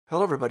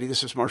Hello, everybody.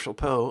 This is Marshall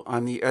Poe.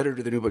 I'm the editor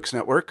of the New Books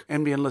Network.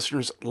 NBN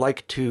listeners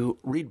like to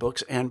read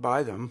books and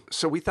buy them.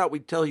 So we thought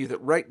we'd tell you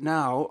that right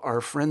now, our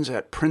friends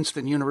at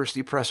Princeton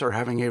University Press are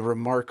having a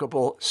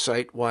remarkable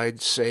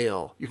site-wide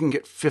sale. You can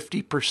get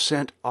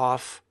 50%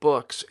 off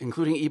books,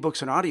 including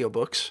ebooks and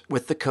audiobooks,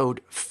 with the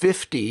code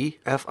 50,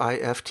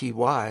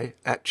 F-I-F-T-Y,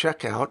 at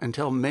checkout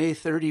until May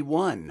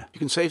 31. You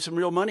can save some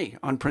real money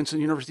on Princeton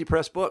University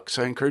Press books.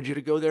 I encourage you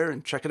to go there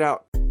and check it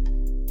out.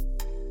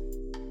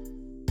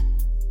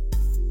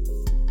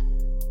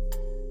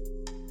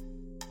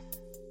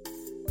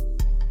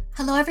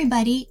 Hello,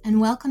 everybody, and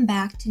welcome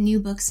back to New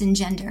Books in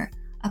Gender,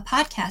 a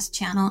podcast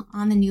channel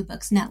on the New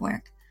Books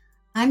Network.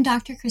 I'm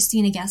Dr.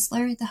 Christina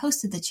Gessler, the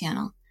host of the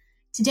channel.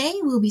 Today,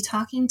 we'll be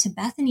talking to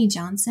Bethany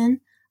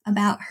Johnson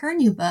about her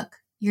new book,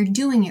 You're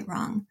Doing It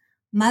Wrong,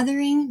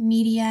 Mothering,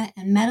 Media,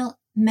 and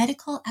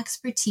Medical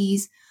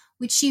Expertise,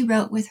 which she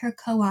wrote with her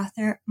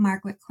co-author,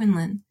 Margaret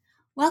Quinlan.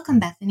 Welcome,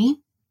 Bethany.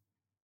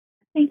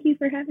 Thank you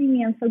for having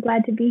me. I'm so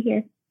glad to be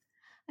here.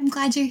 I'm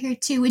glad you're here,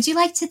 too. Would you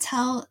like to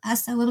tell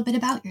us a little bit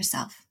about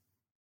yourself?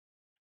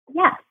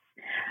 Yes.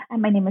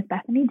 My name is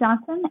Bethany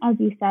Johnson. As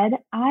you said,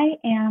 I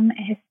am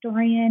a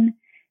historian.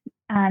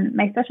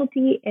 My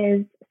specialty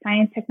is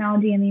science,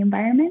 technology, and the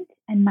environment,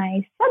 and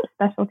my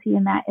subspecialty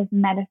in that is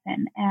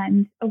medicine.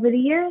 And over the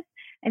years,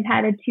 I've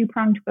had a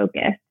two-pronged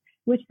focus,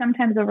 which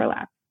sometimes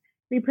overlaps: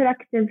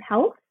 reproductive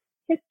health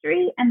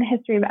history and the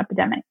history of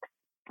epidemics.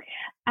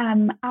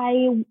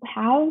 I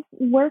have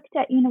worked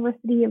at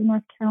University of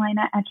North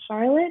Carolina at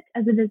Charlotte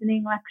as a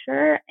visiting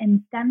lecturer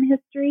in STEM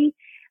history.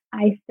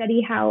 I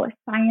study how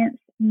science,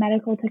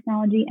 medical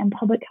technology, and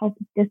public health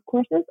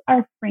discourses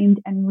are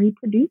framed and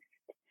reproduced,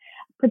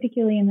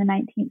 particularly in the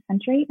 19th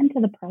century into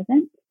the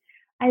present.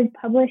 I've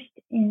published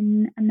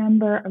in a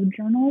number of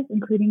journals,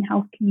 including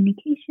Health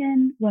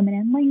Communication, Women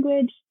in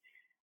Language,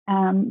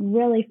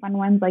 really fun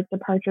ones like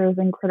Departures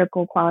in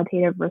Critical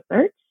Qualitative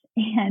Research.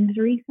 And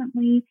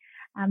recently,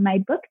 my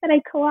book that I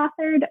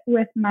co-authored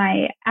with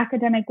my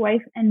academic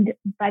wife and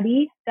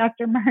buddy,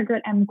 Dr.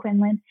 Margaret M.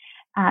 Quinlan,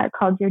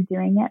 called You're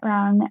Doing It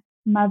Wrong,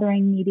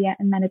 Mothering, Media,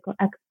 and Medical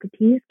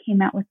Expertise,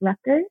 came out with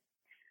Rutgers.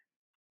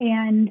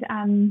 And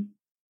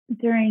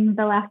during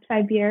the last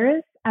 5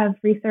 years of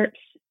research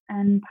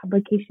and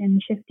publication,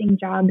 shifting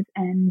jobs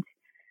and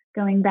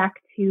going back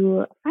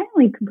to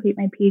finally complete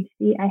my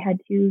PhD, I had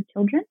 2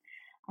 children.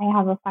 I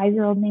have a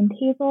 5-year-old named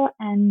Hazel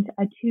and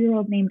a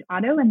 2-year-old named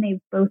Otto, and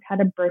they've both had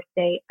a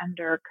birthday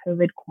under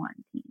COVID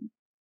quarantine.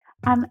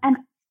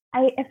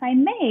 If I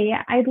may,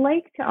 I'd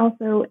like to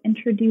also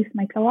introduce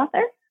my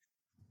co-author.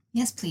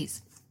 Yes,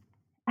 please.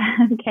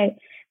 Okay.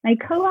 My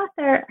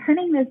co-author, her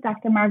name is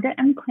Dr. Margaret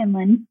M.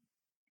 Quinlan.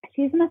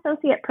 She's an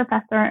associate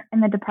professor in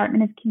the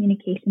Department of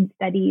Communication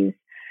Studies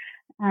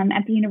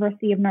at the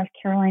University of North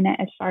Carolina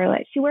at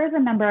Charlotte. She wears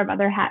a number of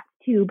other hats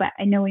too, but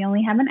I know we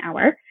only have an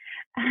hour.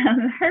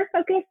 Her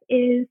focus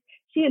is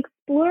she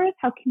explores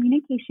how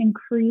communication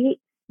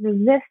creates,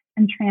 resists,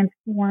 and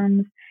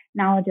transforms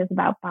knowledges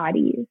about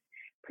bodies.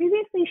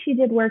 Previously, she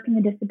did work in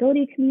the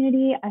disability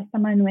community as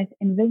someone with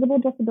invisible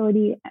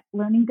disability,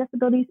 learning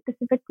disability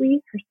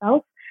specifically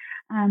herself.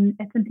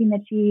 It's something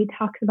that she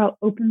talks about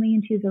openly,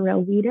 and she's a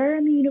real leader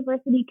in the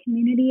university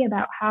community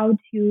about how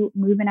to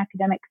move in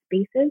academic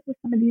spaces with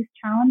some of these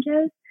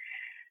challenges.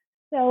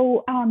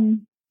 So,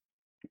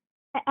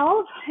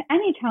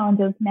 any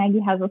challenges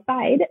Maggie has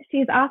aside,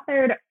 she's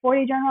authored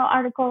 40 journal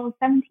articles,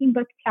 17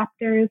 book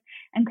chapters,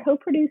 and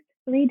co-produced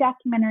 3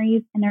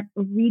 documentaries in a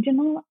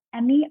regional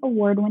Emmy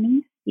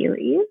award-winning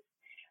series.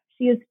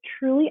 She is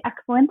truly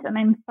excellent, and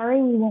I'm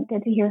sorry we won't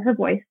get to hear her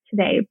voice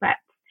today, but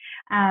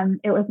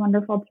it was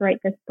wonderful to write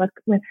this book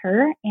with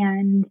her,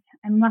 and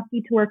I'm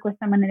lucky to work with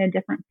someone in a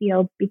different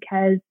field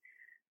because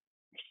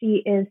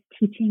she is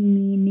teaching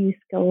me new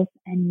skills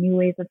and new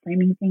ways of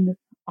framing things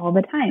all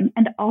the time.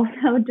 And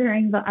also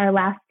during our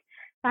last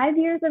 5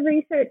 years of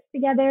research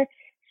together,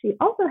 she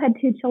also had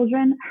 2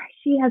 children.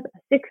 She has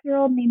a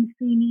 6-year-old named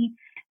Sweeney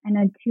and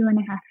a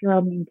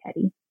 2.5-year-old named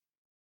Teddy.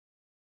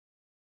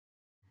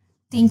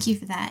 Thank you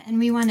for that. And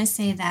we want to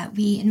say that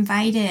we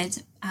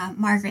invited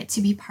Margaret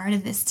to be part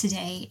of this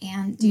today,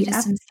 and due to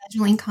some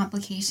scheduling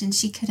complications,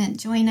 she couldn't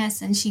join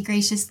us, and she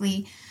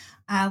graciously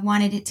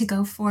wanted it to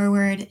go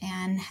forward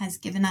and has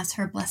given us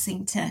her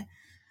blessing to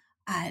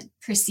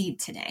proceed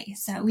today.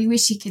 So we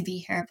wish she could be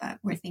here, but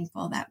we're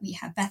thankful that we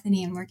have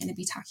Bethany and we're going to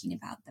be talking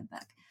about the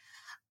book.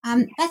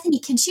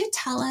 Bethany, could you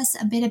tell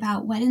us a bit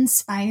about what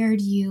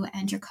inspired you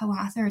and your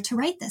co-author to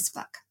write this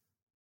book?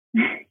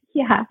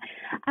 Yeah.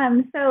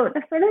 So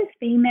the sort of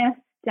famous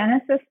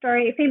Genesis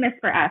story, famous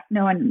for us,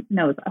 no one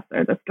knows us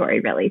or the story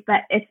really,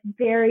 but it's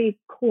very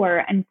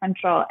core and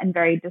central and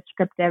very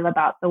descriptive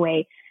about the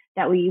way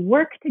that we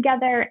work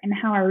together and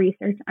how our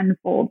research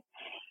unfolds.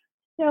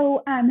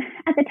 So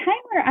at the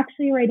time, we were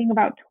actually writing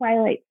about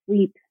twilight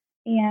sleep.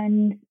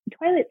 And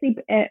twilight sleep,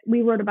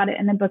 we wrote about it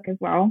in the book as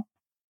well.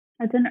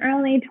 It's an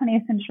early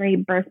 20th century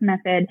birth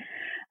method,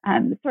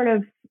 sort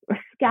of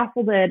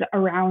scaffolded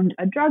around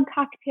a drug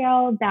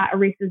cocktail that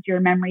erases your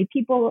memory.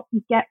 People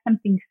get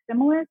something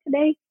similar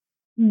today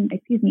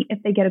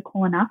if they get a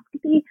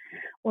colonoscopy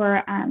or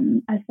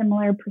a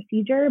similar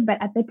procedure.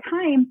 But at the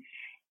time,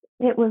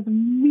 it was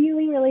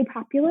really, really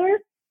popular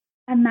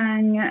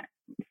among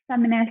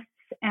feminists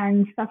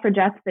and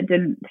suffragettes that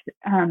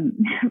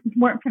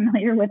weren't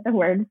familiar with the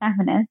word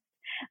feminist,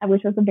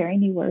 which was a very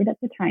new word at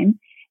the time.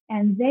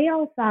 And they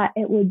all thought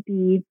it would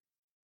be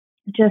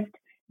just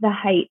the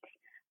height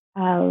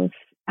of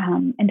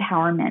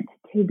empowerment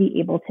to be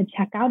able to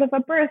check out of a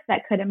birth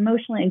that could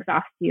emotionally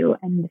exhaust you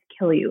and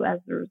kill you as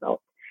a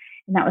result.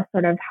 And that was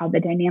sort of how the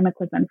dynamic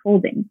was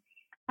unfolding.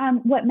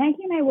 What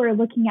Maggie and I were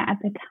looking at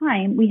the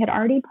time, we had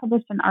already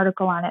published an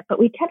article on it, but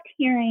we kept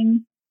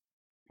hearing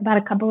about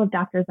a couple of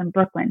doctors in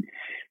Brooklyn.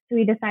 So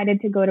we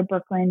decided to go to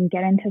Brooklyn,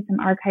 get into some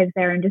archives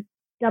there, and just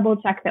double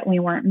check that we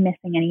weren't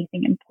missing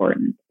anything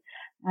important.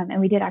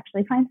 And we did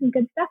actually find some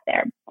good stuff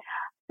there.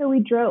 So we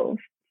drove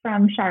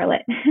from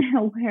Charlotte,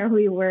 where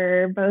we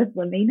were both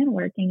living and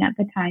working at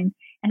the time,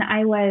 and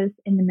I was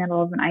in the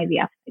middle of an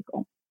IVF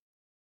cycle.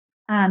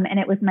 And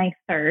it was my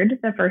third.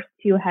 The first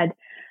two had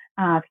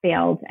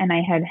failed, and I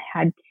had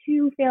had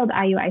 2 failed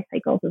IUI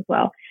cycles as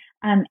well.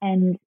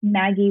 And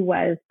Maggie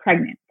was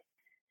pregnant.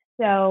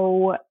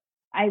 So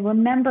I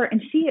remember,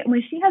 and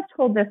when she has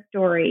told this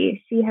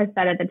story, she has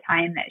said at the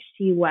time that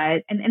she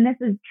was, and this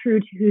is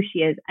true to who she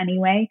is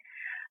anyway,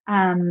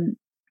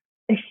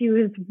 she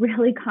was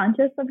really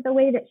conscious of the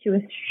way that she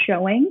was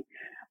showing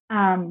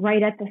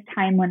right at this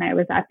time when I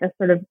was at this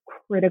sort of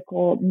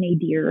critical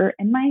nadir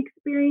in my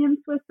experience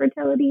with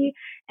fertility,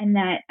 and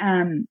that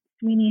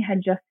Sweeney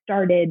had just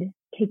started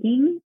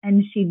kicking,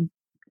 and she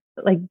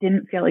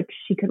didn't feel like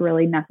she could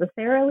really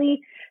necessarily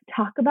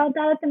talk about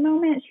that at the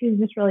moment. She was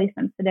just really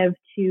sensitive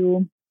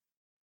to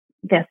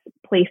this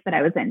place that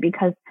I was in,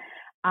 because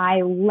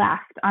I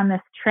left on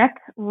this trip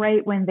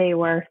right when they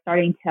were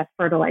starting to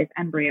fertilize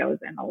embryos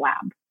in the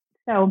lab.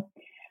 So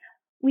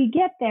we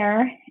get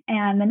there,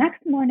 and the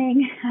next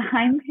morning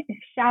I'm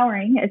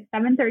showering. It's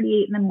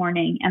 7:38 in the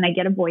morning, and I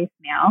get a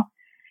voicemail,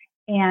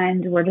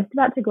 and we're just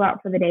about to go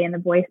out for the day. And the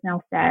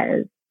voicemail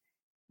says,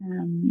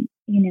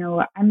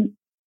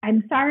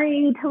 I'm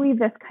sorry to leave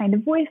this kind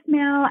of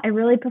voicemail. I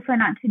really prefer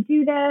not to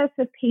do this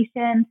with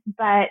patients,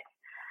 but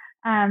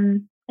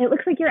it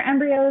looks like your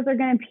embryos are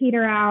going to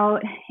peter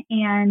out,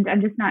 and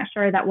I'm just not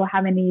sure that we'll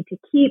have a need to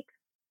keep.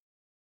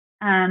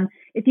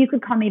 If you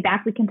could call me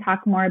back, we can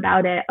talk more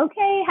about it.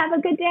 Okay, have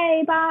a good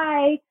day.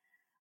 Bye.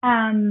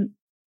 And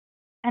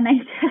I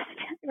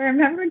just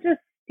remember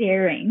just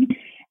staring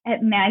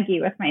at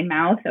Maggie with my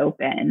mouth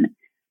open.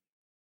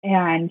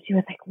 And she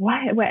was like,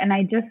 what? And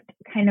I just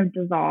kind of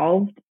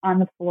dissolved on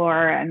the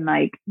floor and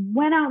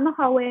went out in the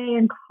hallway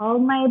and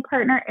called my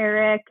partner,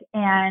 Eric,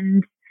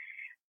 and,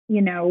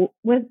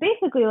 was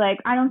basically like,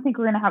 I don't think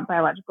we're going to have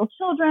biological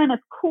children.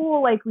 It's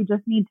cool. We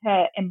just need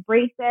to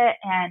embrace it.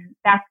 And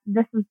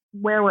this is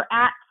where we're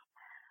at.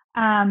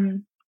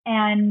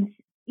 And,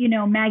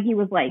 Maggie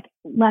was like,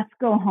 let's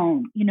go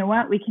home. You know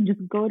what? We can just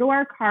go to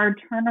our car,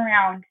 turn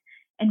around,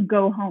 and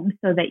go home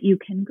so that you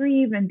can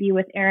grieve and be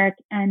with Eric.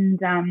 And,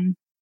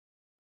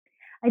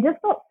 I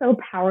just felt so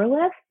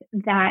powerless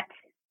that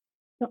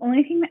the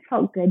only thing that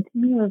felt good to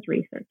me was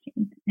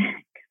researching.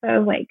 So I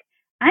was like,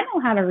 I know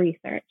how to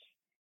research.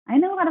 I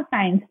know how to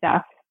find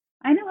stuff.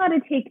 I know how to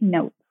take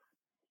notes.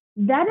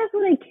 That is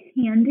what I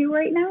can do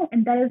right now,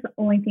 and that is the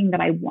only thing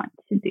that I want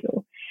to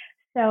do.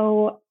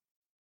 So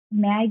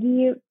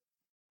Maggie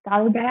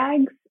got her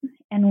bags,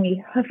 and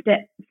we hoofed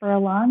it for a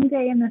long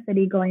day in the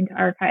city going to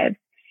archives.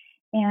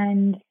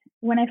 And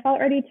when I felt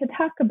ready to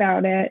talk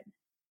about it,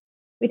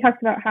 we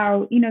talked about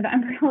how, the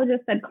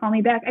embryologist said, call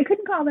me back. I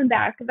couldn't call them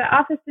back. The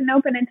office didn't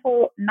open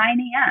until 9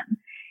 a.m.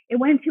 It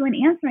went to an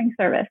answering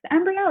service. The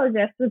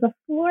embryologist was a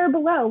floor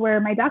below where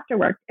my doctor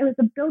worked. It was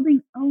a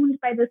building owned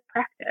by this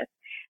practice.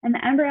 And the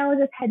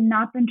embryologist had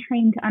not been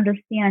trained to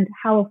understand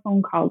how a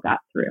phone call got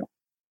through.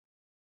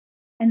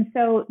 And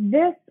so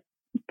this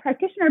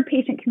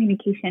practitioner-patient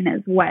communication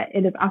is what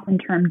it is often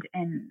termed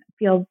in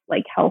fields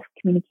like health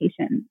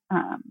communication.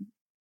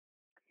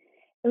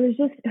 It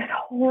was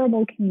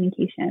horrible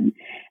communication.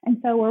 And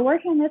so we're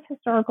working on this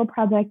historical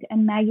project,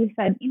 and Maggie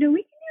said, we can do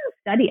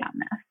a study on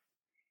this.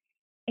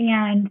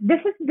 And this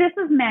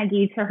is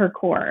Maggie to her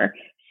core.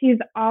 She's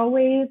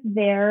always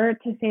there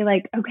to say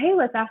okay,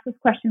 let's ask this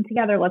question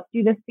together. Let's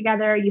do this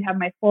together. You have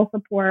my full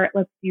support.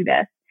 Let's do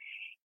this.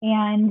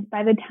 And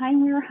by the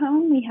time we were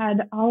home, we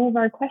had all of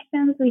our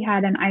questions. We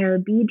had an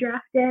IRB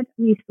drafted.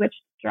 We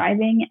switched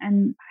driving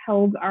and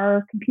held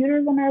our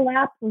computers on our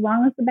laps as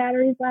long as the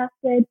batteries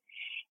lasted.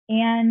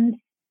 And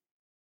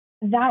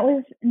that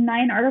was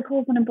 9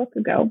 articles in a book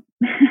ago.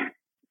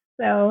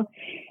 So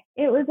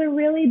it was a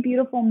really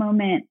beautiful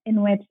moment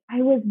in which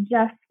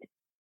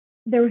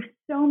there was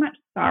so much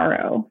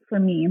sorrow for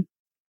me.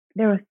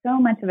 There was so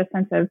much of a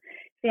sense of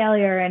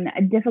failure and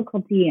a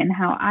difficulty in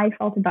how I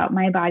felt about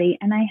my body.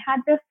 And I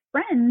had this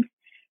friend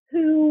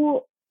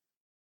who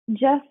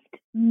just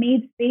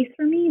made space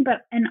for me,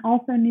 and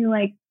also knew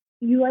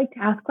you like to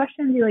ask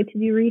questions, you like to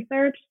do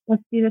research,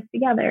 let's do this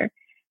together.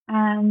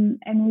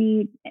 And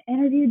we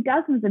interviewed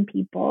dozens of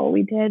people.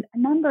 We did a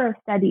number of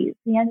studies.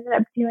 We ended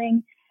up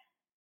doing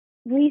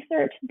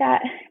research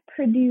that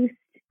produced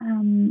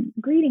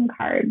greeting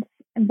cards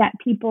that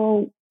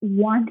people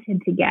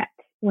wanted to get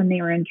when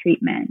they were in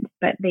treatment,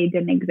 but they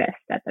didn't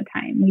exist at the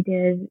time.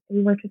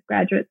 We worked with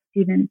graduate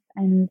students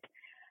and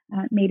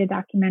made a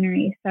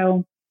documentary.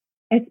 So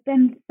it's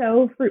been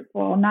so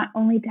fruitful, not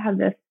only to have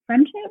this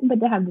friendship, but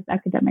to have this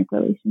academic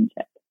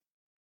relationship.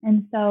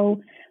 And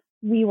so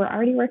we were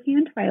already working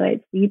on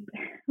Twilight Sleep.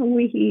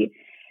 We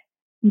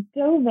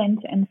dove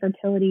into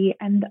infertility,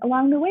 and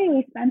along the way,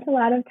 we spent a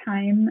lot of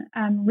time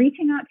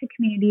reaching out to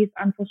communities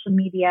on social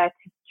media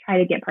to try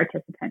to get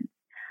participants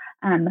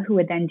who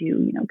would then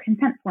do,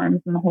 consent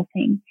forms and the whole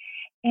thing.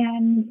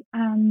 And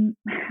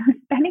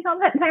spending all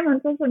that time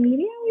on social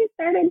media, we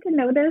started to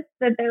notice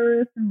that there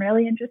was some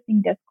really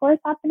interesting discourse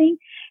happening.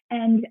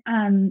 And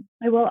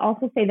I will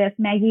also say this,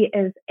 Maggie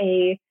is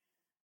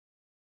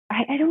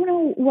I don't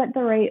know what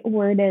the right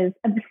word is,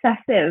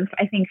 obsessive,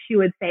 I think she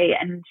would say,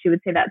 and she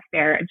would say that's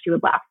fair, and she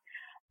would laugh,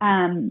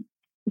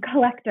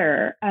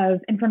 collector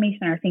of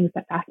information or things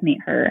that fascinate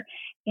her.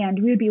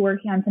 And we would be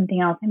working on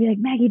something else and be like,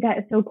 Maggie, that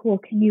is so cool.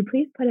 Can you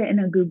please put it in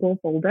a Google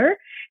folder?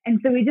 And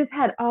so we just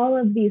had all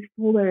of these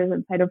folders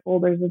inside of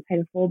folders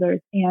inside of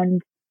folders.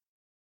 And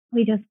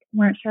we just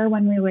weren't sure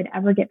when we would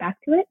ever get back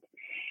to it.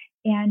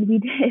 And we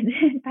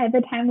did. By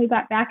the time we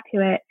got back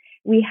to it,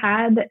 we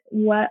had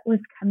what was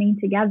coming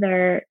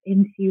together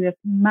into this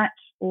much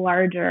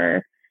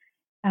larger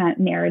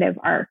narrative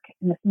arc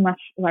and this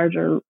much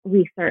larger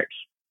research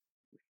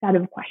set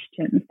of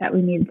questions that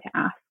we needed to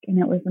ask. And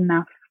it was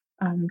enough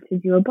to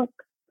do a book,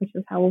 which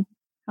is how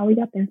we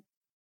got there.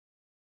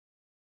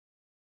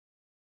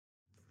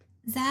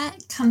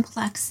 That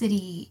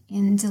complexity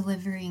in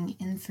delivering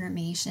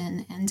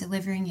information and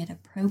delivering it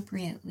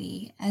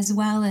appropriately, as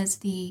well as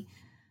the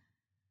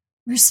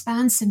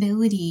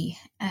responsibility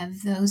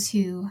of those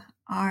who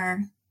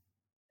are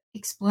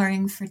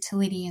exploring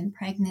fertility and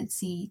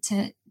pregnancy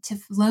to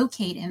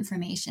locate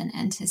information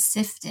and to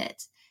sift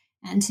it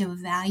and to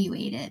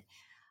evaluate it,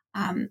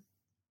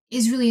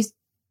 is really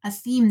a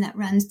theme that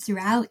runs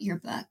throughout your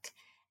book.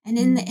 And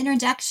in the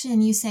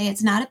introduction, you say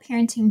it's not a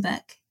parenting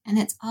book, and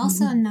it's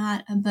also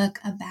not a book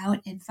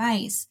about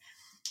advice,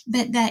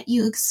 but that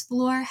you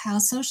explore how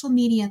social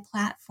media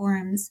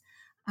platforms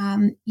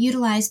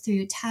utilized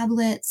through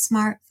tablets,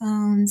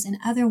 smartphones, and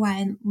other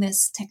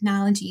wireless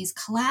technologies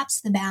collapse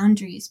the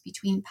boundaries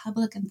between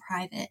public and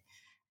private,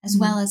 as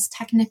well as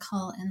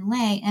technical and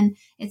lay. And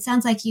it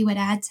sounds like you would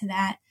add to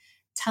that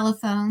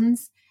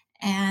telephones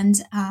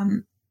and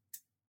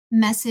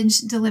message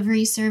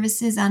delivery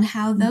services, on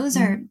how those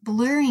are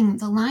blurring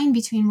the line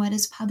between what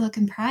is public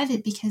and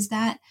private, because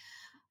that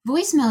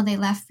voicemail they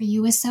left for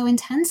you was so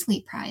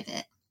intensely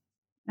private.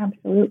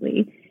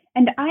 Absolutely.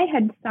 And I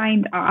had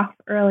signed off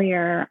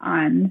earlier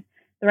on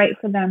the right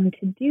for them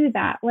to do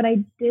that. What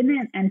I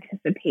didn't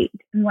anticipate,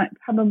 and what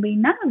probably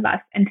none of us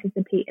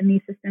anticipate in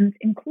these systems,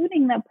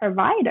 including the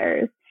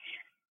providers,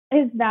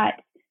 is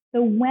that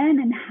the when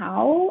and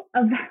how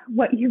of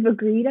what you've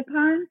agreed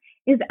upon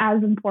is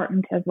as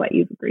important as what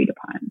you've agreed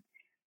upon.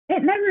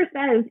 It never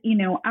says,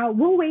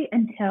 we'll wait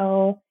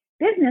until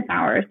business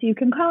hours so you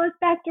can call us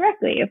back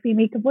directly if we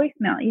make a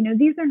voicemail.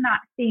 These are not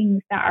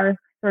things that are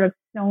sort of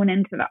sewn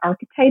into the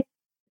archetype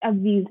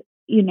of these,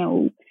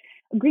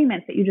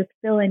 agreements that you just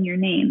fill in your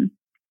name.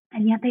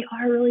 And yet they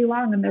are really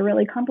long and they're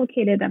really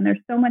complicated. And there's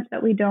so much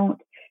that we don't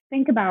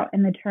think about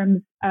in the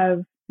terms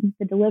of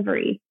the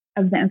delivery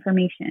of the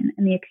information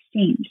and the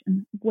exchange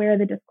and where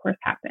the discourse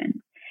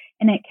happens.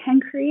 And it can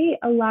create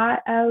a lot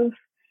of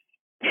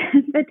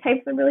the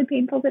types of really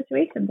painful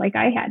situations like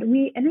I had.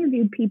 We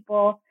interviewed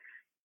people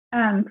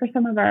for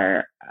some of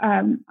our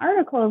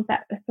articles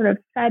that sort of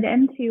fed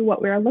into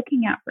what we were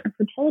looking at for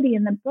infertility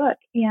in the book.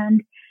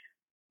 And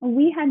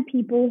we had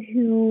people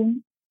who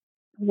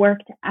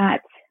worked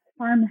at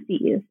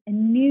pharmacies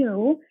and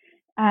knew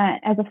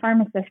as a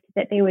pharmacist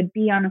that they would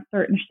be on a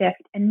certain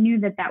shift and knew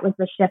that that was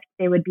the shift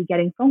they would be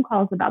getting phone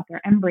calls about their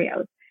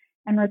embryos,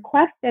 and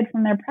requested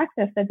from their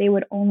practice that they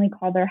would only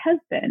call their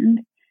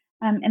husband,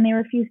 and they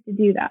refused to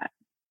do that.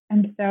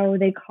 And so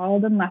they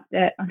called and left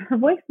it on her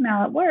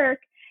voicemail at work,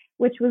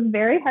 which was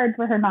very hard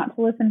for her not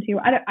to listen to.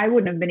 I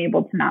wouldn't have been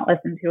able to not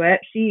listen to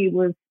it. She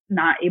was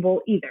not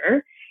able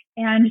either.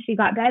 And she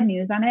got bad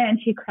news on it, and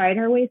she cried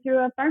her way through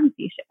a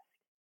pharmacy shift.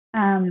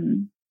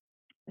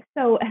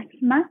 So as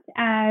much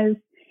as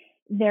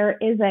there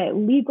is a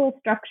legal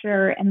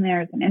structure and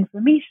there's an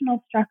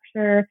informational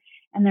structure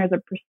and there's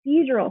a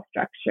procedural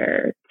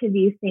structure to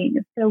these things,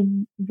 so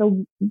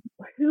the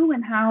who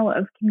and how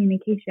of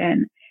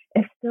communication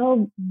is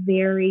still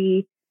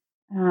very,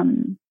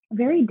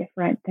 very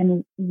different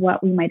than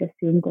what we might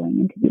assume going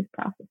into these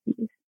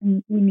processes.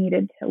 And we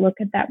needed to look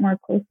at that more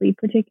closely,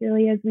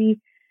 particularly as we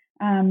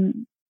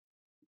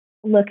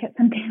look at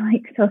something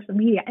like social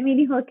media. I mean,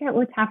 you look at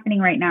what's happening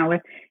right now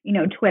with,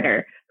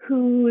 Twitter,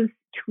 whose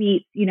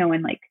tweets,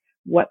 and like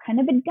what kind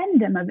of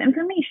addendum of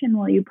information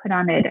will you put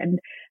on it? And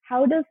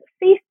how does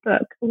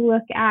Facebook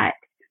look at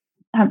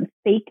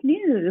fake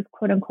news,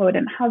 quote unquote,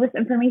 and how this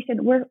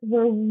information, we're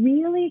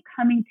really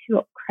coming to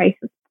a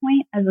crisis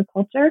point as a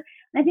culture.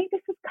 And I think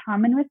this is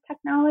common with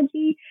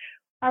technology.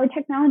 Our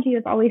technology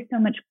is always so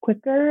much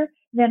quicker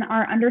than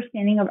our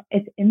understanding of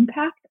its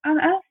impact on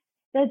us,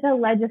 that the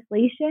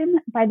legislation,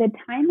 by the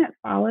time it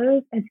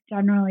follows, is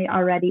generally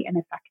already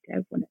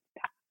ineffective when it's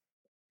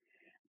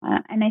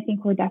passed. And I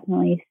think we're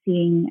definitely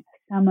seeing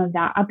some of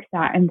that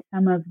upset and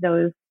some of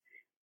those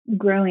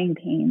growing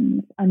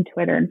pains on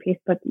Twitter and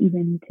Facebook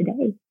even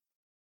today.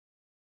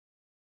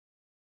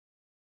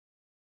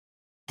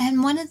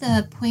 And one of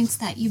the points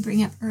that you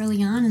bring up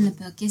early on in the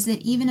book is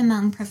that even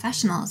among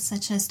professionals,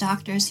 such as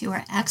doctors who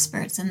are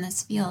experts in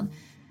this field,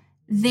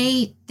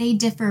 they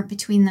differ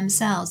between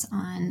themselves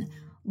on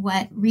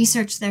what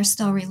research they're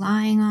still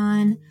relying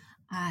on,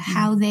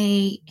 how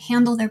they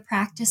handle their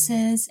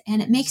practices.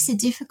 And it makes it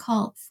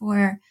difficult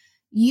for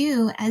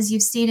you, as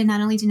you've stated,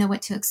 not only to know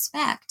what to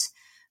expect,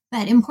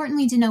 but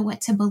importantly, to know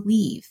what to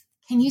believe.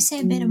 Can you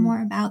say a bit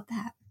more about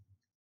that?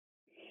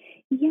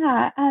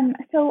 Yeah,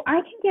 so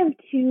I can give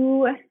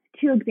two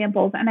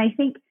examples, and I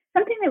think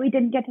something that we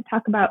didn't get to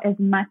talk about as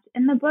much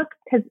in the book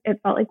because it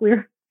felt like we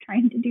were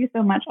trying to do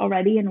so much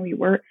already, and we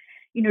were,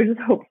 just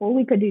hopeful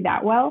we could do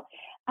that well.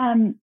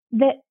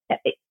 That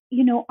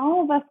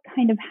all of us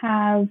kind of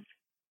have,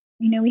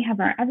 we have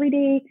our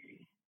everyday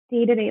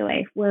day-to-day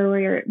life where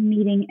we're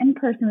meeting in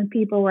person with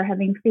people, we're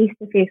having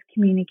face-to-face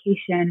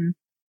communication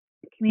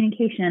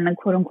in the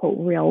quote-unquote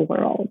real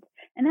world.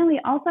 And then we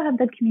also have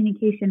the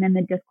communication and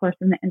the discourse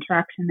and the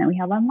interaction that we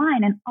have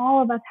online. And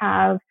all of us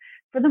have,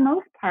 for the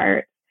most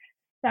part,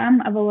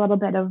 some of a little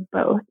bit of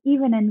both,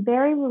 even in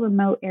very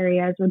remote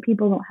areas where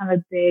people don't have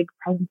a big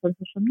presence on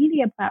social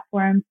media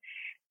platforms,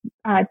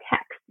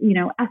 text,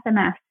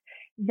 SMS,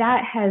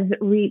 that has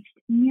reached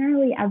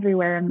nearly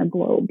everywhere in the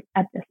globe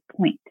at this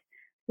point.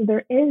 So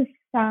there is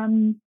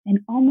some,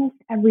 in almost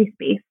every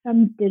space,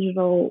 some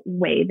digital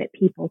way that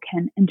people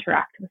can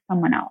interact with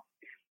someone else.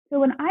 So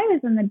when I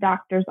was in the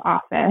doctor's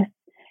office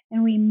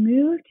and we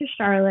moved to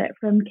Charlotte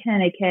from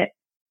Connecticut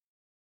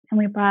and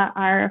we brought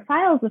our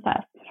files with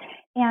us,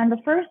 and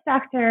the first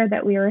doctor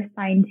that we were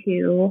assigned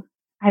to,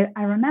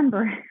 I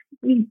remember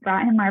we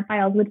brought him our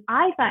files, which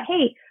I thought,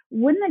 hey,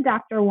 wouldn't the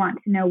doctor want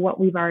to know what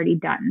we've already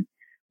done?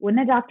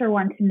 Wouldn't the doctor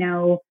want to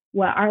know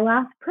what our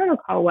last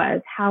protocol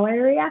was, how I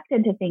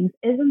reacted to things?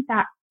 Isn't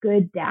that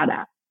good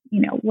data?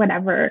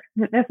 Whatever,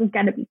 this is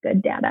going to be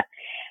good data.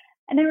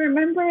 And I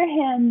remember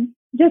him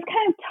just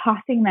kind of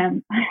tossing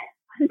them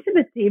onto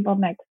the table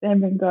next to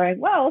him and going,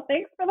 well,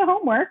 thanks for the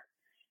homework.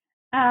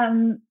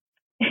 I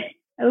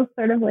was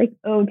sort of like,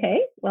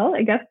 okay, well,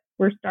 I guess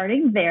we're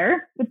starting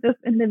there with this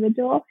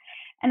individual.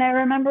 And I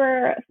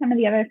remember some of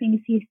the other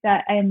things he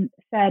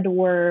said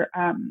were,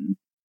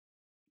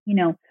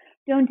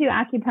 don't do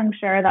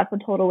acupuncture. That's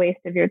a total waste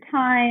of your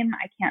time.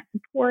 I can't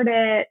support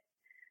it.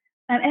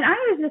 And I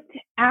was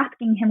just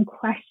asking him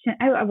questions.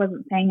 I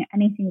wasn't saying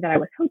anything that I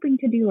was hoping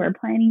to do or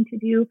planning to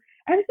do.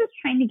 I was just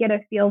trying to get a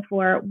feel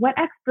for what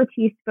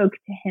expertise spoke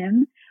to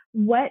him,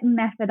 what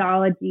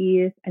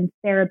methodologies and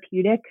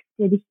therapeutics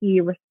did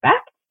he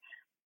respect,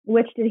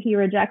 which did he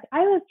reject.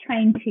 I was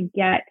trying to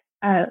get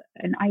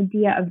an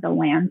idea of the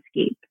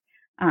landscape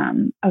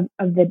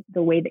of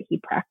the way that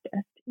he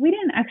practiced. We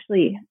didn't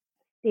actually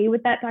stay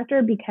with that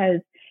doctor because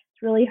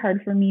it's really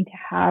hard for me to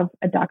have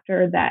a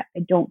doctor that I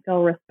don't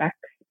feel respects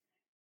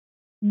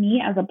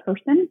me as a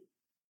person,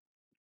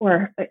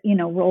 or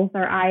rolls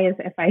their eyes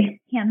if I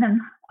hand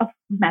them a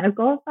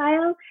medical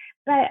file.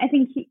 But I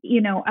think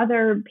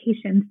other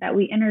patients that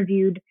we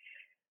interviewed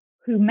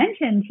who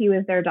mentioned he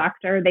was their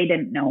doctor, they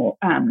didn't know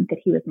that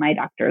he was my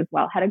doctor as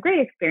well, had a great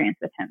experience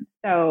with him.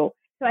 So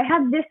I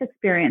had this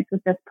experience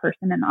with this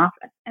person in the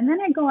office. And then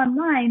I go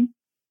online,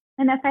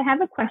 and if I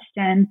have a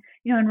question,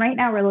 and right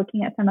now we're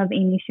looking at some of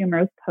Amy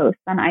Schumer's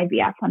posts on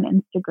IVF on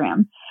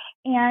Instagram.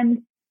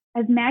 And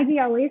as Maggie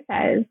always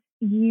says,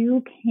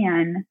 you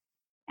can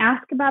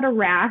ask about a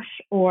rash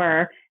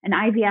or an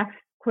IVF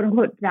quote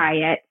unquote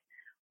diet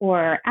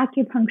or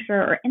acupuncture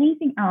or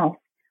anything else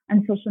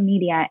on social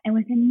media. And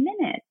within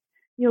minutes,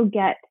 you'll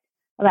get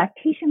a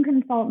lactation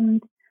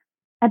consultant,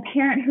 a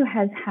parent who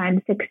has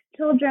had 6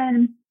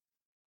 children,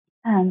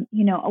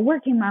 a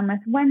working mom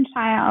with 1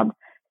 child,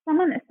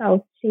 someone that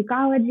sells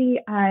Shakeology,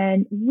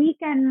 a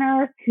weekend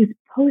nurse who's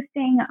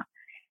posting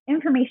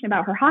information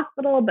about her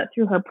hospital, but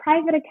through her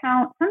private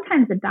account,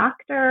 sometimes a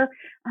doctor,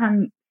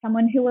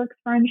 someone who works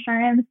for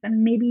insurance,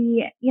 and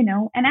maybe,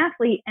 an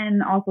athlete,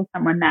 and also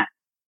someone that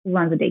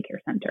runs a daycare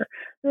center.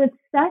 So it's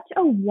such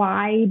a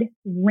wide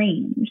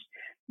range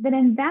that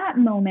in that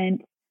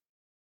moment,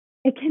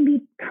 it can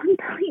be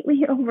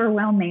completely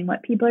overwhelming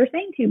what people are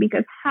saying to you,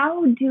 because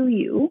how do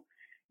you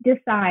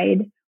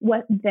decide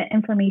what the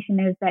information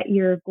is that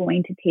you're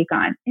going to take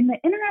on? In the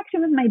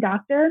interaction with my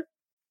doctor,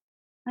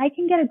 I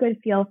can get a good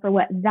feel for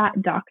what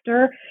that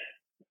doctor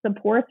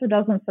supports or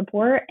doesn't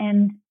support,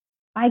 and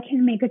I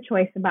can make a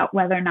choice about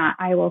whether or not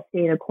I will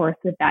stay the course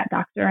with that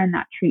doctor and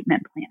that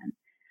treatment plan.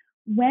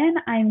 When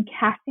I'm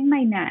casting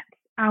my net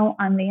out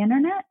on the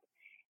internet,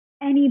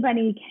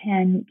 anybody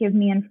can give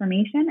me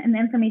information, and the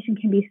information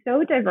can be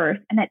so diverse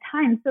and at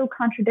times so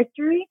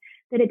contradictory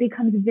that it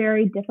becomes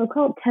very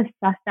difficult to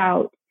suss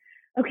out,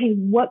 okay,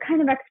 what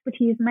kind of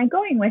expertise am I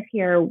going with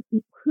here?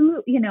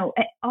 Who,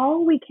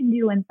 all we can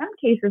do in some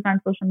cases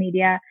on social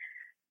media,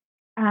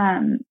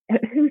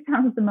 who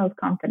sounds the most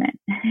confident?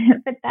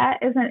 But that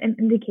isn't an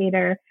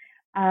indicator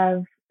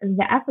of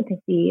the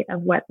efficacy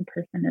of what the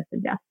person is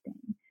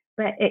suggesting.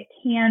 But it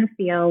can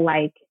feel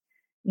like,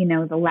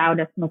 the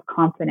loudest, most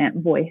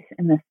confident voice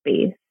in the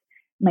space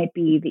might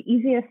be the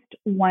easiest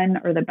one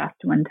or the best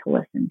one to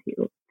listen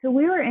to. So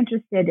we were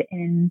interested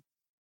in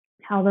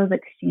how those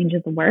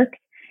exchanges worked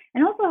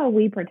and also how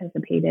we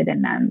participated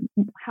in them.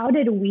 How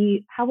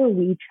were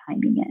we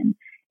chiming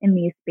in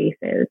these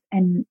spaces,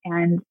 and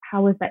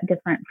how was that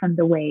different from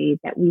the way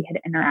that we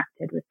had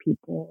interacted with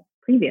people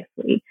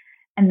previously?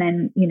 And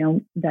then,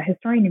 the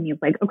historian in me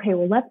was like, okay,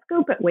 well, let's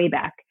scope it way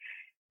back.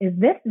 Is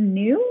this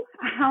new?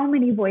 How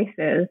many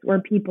voices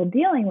were people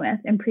dealing with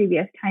in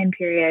previous time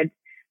periods?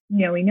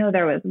 We know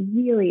there was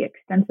really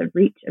extensive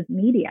reach of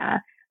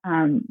media,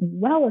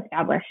 well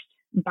established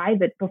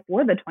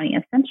before the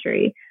 20th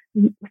century.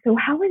 So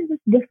how is this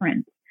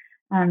different?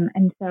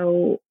 And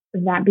so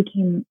that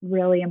became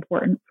really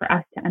important for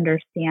us to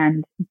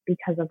understand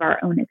because of our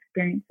own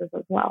experiences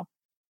as well.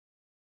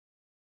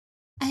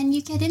 And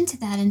you get into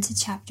that into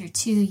chapter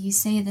 2. You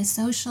say the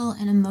social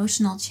and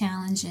emotional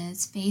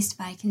challenges faced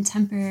by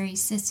contemporary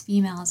cis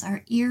females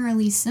are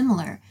eerily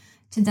similar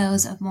to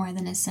those of more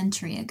than a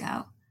century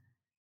ago.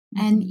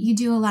 Mm-hmm. And you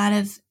do a lot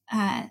of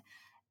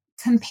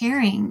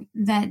comparing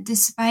that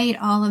despite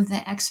all of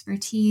the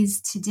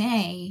expertise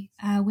today,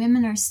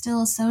 women are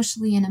still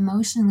socially and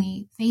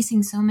emotionally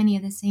facing so many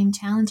of the same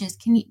challenges.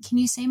 Can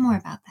you say more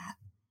about that?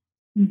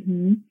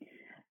 Mm-hmm.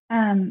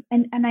 And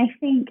I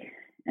think,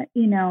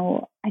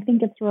 I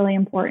think it's really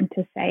important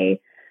to say,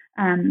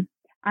 I'm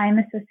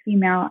a cis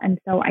female, and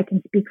so I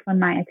can speak from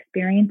my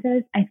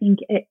experiences. I think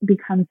it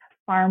becomes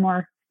far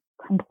more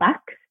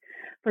complex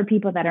for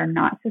people that are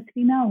not cis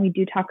female. We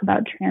do talk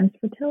about trans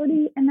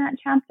fertility in that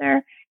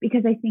chapter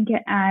because I think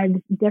it adds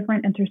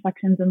different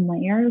intersections and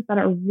layers that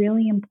are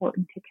really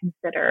important to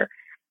consider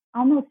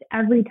almost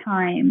every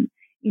time,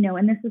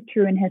 and this is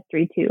true in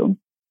history too.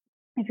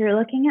 If you're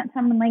looking at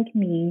someone like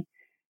me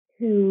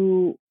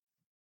who,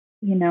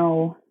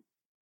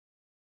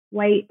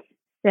 white,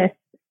 cis,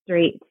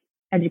 straight,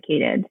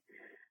 educated,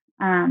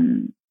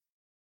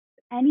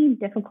 any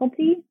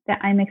difficulty that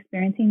I'm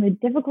experiencing, the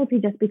difficulty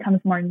just becomes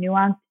more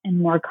nuanced and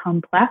more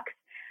complex.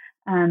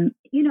 And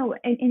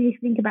you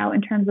think about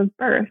in terms of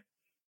birth,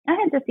 I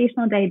had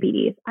gestational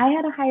diabetes. I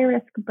had a high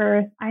risk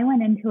birth. I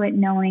went into it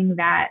knowing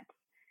that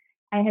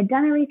I had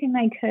done everything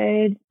I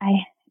could.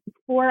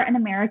 For an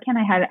American,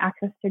 I had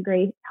access to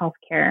great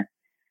healthcare.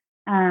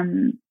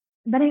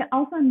 But I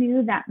also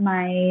knew that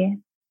my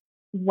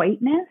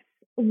whiteness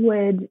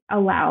would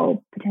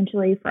allow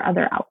potentially for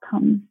other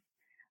outcomes.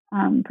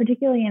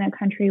 Particularly in a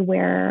country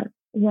where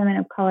women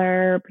of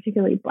color,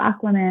 particularly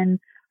Black women,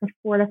 are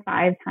 4 to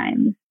 5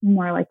 times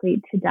more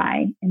likely to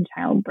die in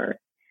childbirth.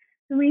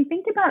 So when you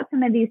think about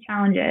some of these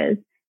challenges,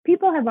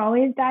 people have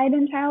always died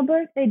in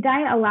childbirth. They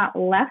die a lot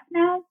less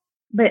now,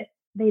 but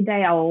they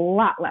die a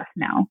lot less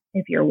now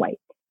if you're white.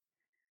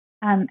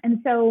 And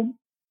so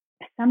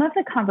some of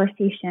the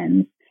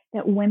conversations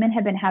that women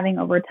have been having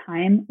over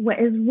time, what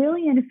is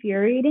really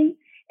infuriating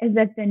is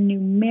that the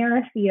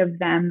numeracy of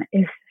them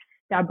is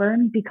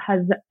stubborn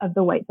because of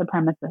the white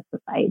supremacist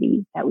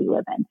society that we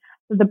live in.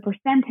 So the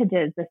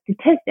percentages, the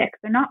statistics,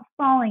 they're not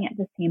falling at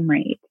the same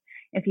rate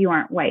if you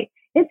aren't white.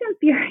 It's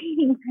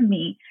infuriating for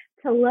me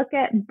to look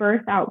at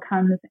birth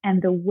outcomes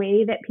and the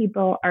way that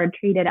people are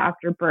treated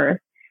after birth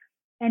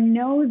and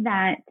know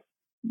that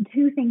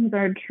two things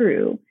are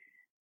true.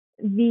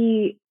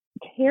 The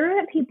care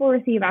that people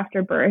receive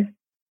after birth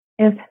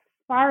is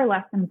far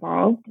less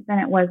involved than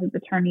it was at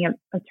the turn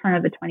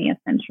of the 20th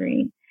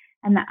century.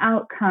 And the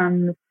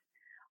outcomes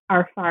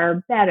are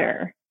far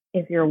better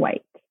if you're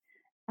white.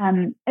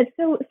 And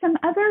so some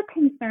other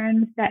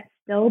concerns that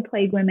still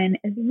plague women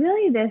is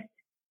really this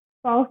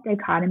false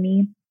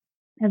dichotomy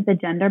of the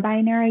gender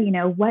binary.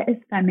 What is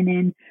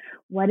feminine?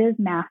 What is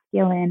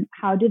masculine?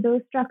 How do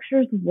those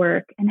structures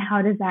work? And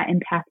how does that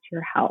impact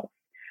your health?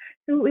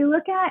 So what we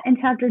look at in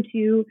chapter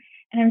 2,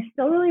 and I'm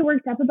still really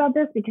worked up about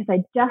this because I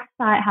just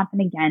saw it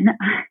happen again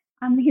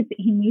on these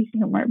Amy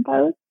Schumer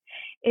posts,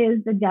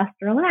 is the just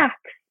relax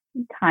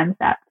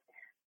concept.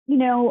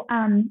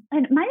 And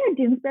Maya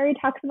Doonesbury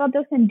talks about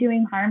this in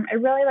Doing Harm. I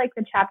really like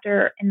the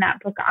chapter in that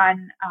book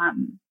on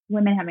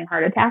women having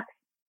heart attacks.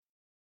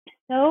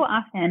 So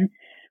often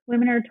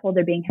women are told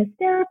they're being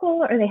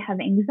hysterical or they have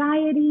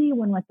anxiety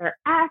when what they're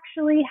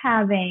actually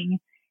having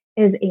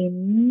is a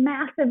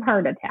massive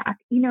heart attack.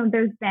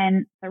 There's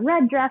been the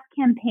red dress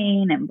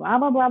campaign and blah,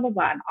 blah, blah, blah,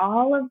 blah, and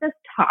all of this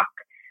talk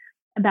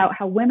about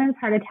how women's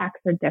heart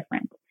attacks are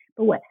different.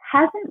 But what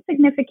hasn't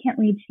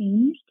significantly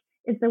changed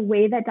is the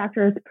way that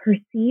doctors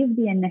perceive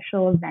the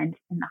initial event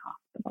in the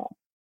hospital.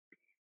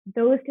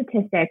 Those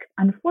statistics,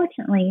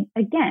 unfortunately,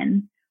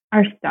 again,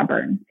 are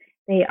stubborn.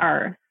 They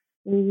are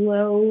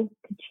slow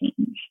to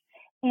change.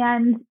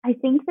 And I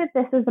think that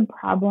this is a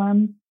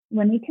problem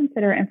when we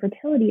consider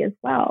infertility as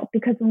well,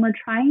 because when we're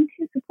trying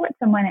to support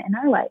someone in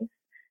our life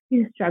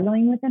who's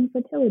struggling with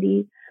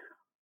infertility,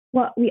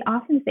 what we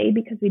often say,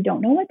 because we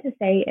don't know what to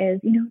say, is,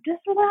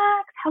 just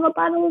relax, have a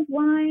bottle of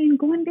wine,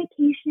 go on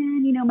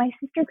vacation. My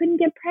sister couldn't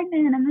get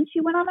pregnant and then she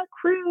went on a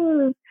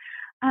cruise.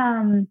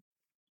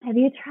 Have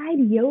you tried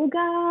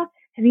yoga?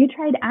 Have you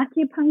tried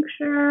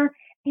acupuncture?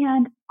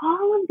 And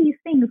all of these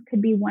things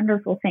could be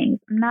wonderful things.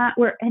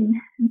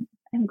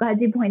 I'm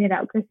glad you pointed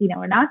out, Christina,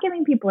 we're not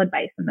giving people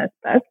advice in this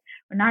book.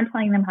 We're not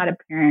telling them how to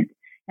parent.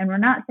 And we're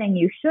not saying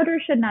you should or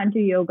should not do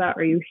yoga,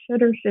 or you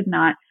should or should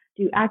not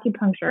do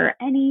acupuncture, or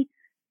any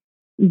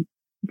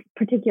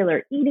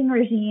particular eating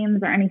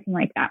regimes or anything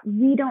like that.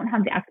 We don't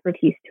have the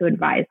expertise to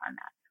advise on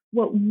that.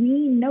 What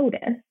we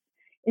notice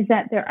is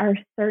that there are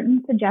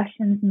certain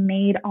suggestions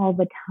made all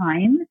the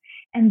time,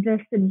 and the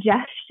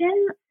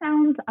suggestion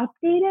sounds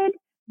updated,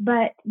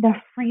 but the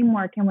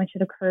framework in which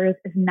it occurs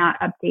is not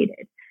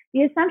updated.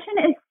 The assumption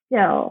is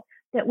still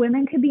that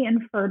women could be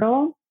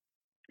infertile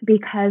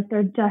because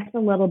they're just a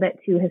little bit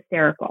too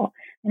hysterical.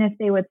 And if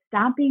they would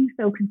stop being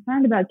so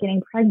concerned about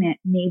getting pregnant,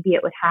 maybe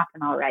it would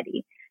happen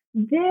already.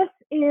 This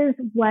is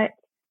what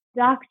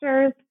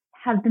doctors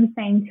have been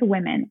saying to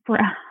women for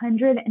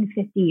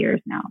 150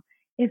 years now.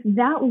 If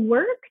that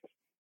worked,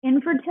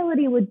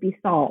 infertility would be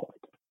solved.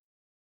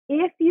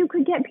 If you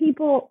could get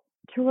people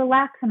to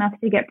relax enough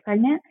to get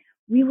pregnant,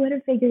 we would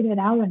have figured it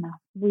out enough.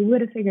 We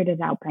would have figured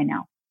it out by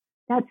now.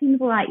 That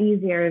seems a lot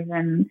easier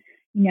than,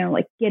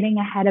 like getting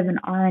ahead of an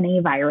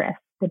RNA virus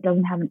that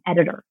doesn't have an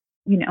editor.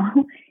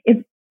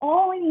 If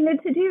all we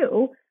needed to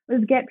do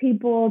was get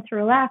people to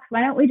relax,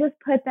 why don't we just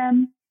put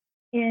them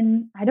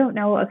in, I don't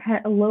know,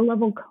 a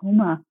low-level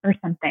coma or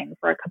something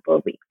for a couple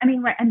of weeks? I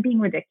mean, I'm being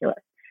ridiculous.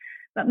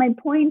 But my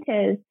point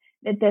is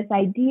that this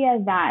idea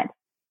that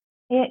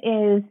it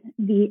is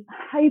the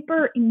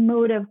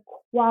hyper-emotive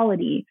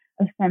quality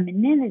of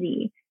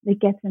femininity that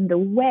gets in the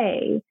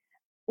way,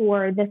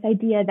 or this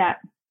idea that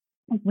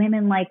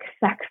women like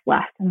sex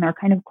less and they're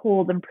kind of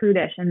cold and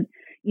prudish, and,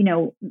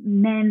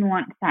 men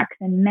want sex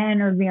and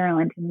men are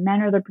virulent and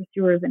men are the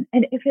pursuers. And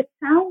if it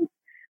sounds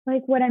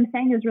like what I'm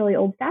saying is really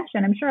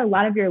old-fashioned, I'm sure a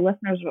lot of your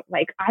listeners are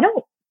like, I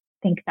don't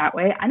think that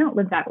way. I don't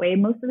live that way.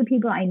 Most of the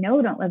people I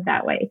know don't live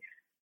that way.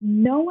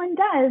 No one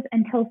does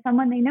until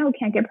someone they know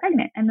can't get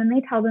pregnant. And then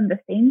they tell them the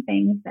same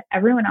things that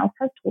everyone else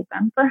has told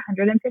them for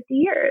 150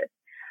 years.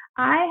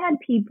 I had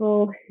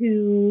people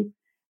who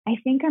I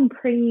think I'm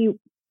pretty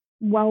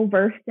well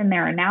versed in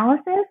their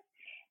analysis.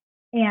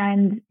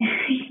 And,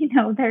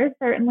 they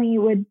certainly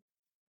would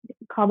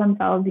call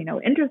themselves,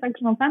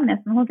 intersectional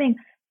feminists and the whole thing,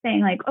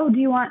 saying like, oh, do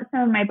you want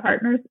some of my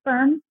partner's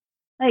sperm?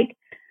 Like,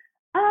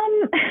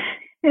 no.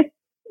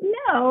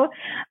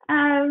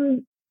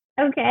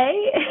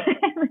 Okay.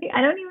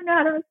 I don't even know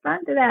how to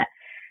respond to that.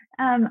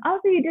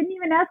 Also, you didn't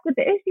even ask what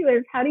the issue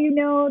is. How do you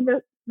know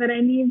that I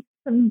need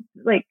some,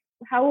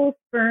 how will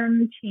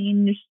sperm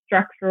change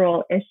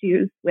structural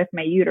issues with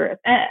my uterus?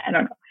 I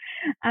don't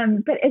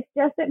know. But it's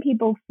just that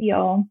people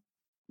feel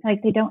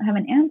like they don't have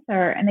an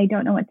answer and they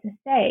don't know what to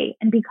say.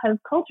 And because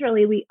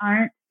culturally we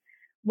aren't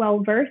well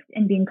versed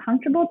in being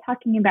comfortable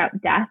talking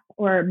about death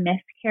or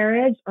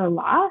miscarriage or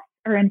loss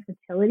or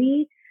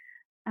infertility,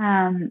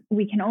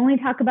 we can only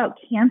talk about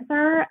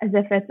cancer as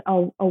if it's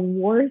a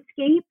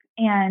warscape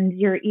and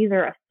you're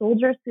either a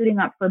soldier suiting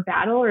up for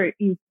battle or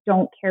you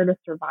don't care to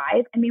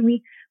survive. I mean,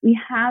 we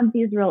have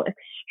these real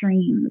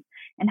extremes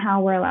in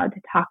how we're allowed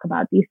to talk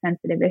about these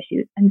sensitive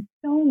issues. And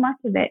so much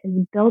of it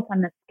is built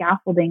on the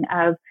scaffolding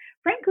of,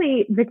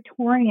 frankly,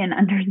 Victorian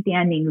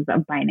understandings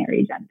of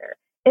binary gender.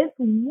 It's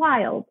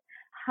wild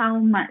how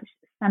much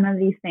some of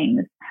these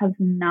things have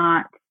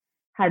not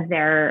had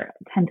their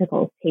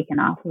tentacles taken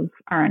off of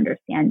our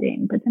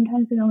understanding. But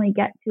sometimes we only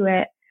get to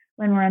it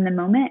when we're in the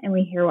moment and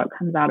we hear what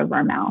comes out of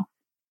our mouth.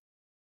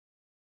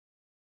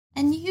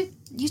 And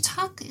you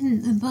talk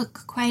in the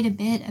book quite a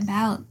bit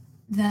about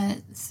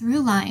the through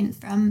line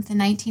from the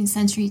 19th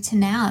century to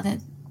now, that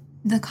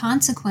the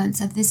consequence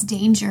of this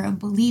danger of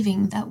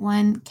believing that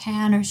one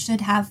can or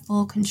should have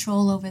full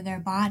control over their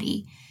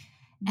body,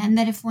 and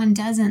that if one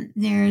doesn't,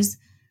 there's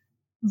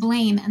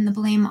blame, and the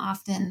blame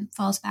often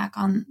falls back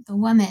on the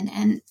woman.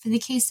 And for the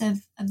case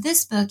of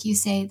this book, you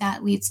say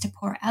that leads to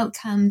poor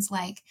outcomes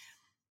like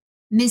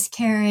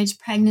miscarriage,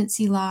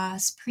 pregnancy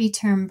loss,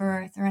 preterm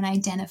birth, or an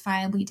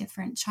identifiably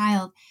different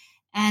child.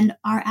 And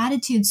our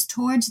attitudes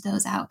towards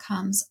those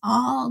outcomes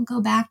all go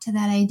back to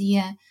that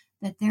idea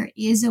that there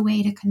is a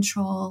way to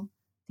control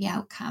the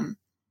outcome.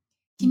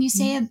 Can you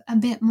say a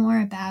bit more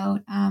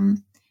about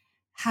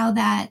how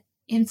that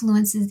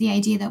influences the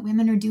idea that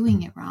women are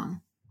doing it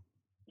wrong?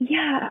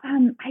 Yeah,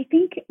 I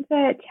think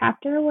the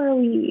chapter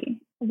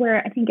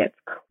where I think it's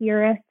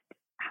clearest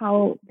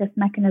how this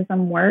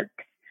mechanism works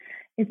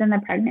is in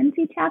the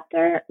pregnancy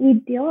chapter. We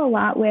deal a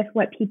lot with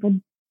what people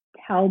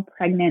tell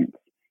pregnant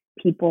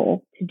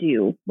people to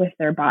do with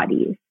their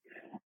bodies.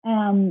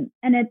 And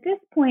at this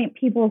point,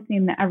 people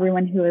assume that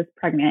everyone who is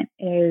pregnant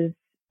is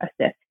a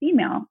cis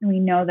female. And we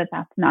know that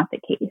that's not the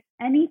case.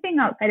 Anything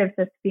outside of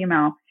cis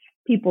female,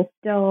 people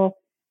still,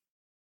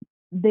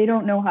 they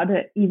don't know how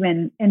to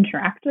even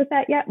interact with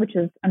that yet, which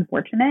is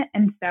unfortunate.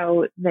 And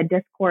so the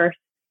discourse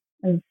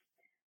is,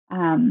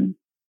 I'm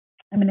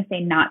going to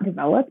say not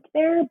developed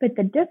there, but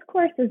the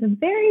discourse is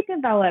very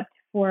developed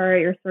for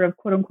your sort of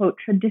quote unquote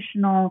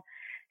traditional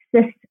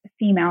cis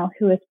female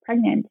who is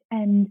pregnant.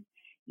 And,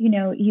 you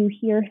know, you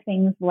hear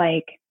things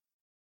like,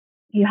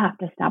 you have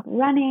to stop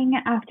running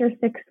after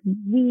 6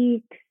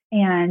 weeks,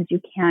 and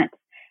you can't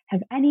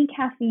have any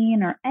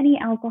caffeine or any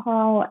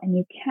alcohol, and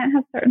you can't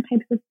have certain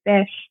types of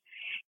fish,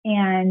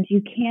 and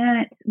you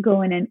can't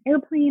go in an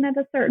airplane at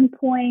a certain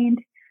point.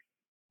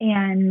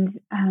 And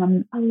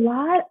a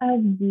lot of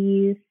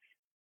these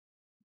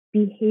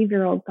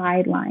behavioral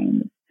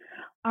guidelines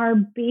are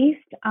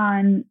based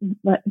on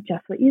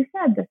just what you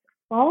said, this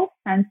false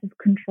sense of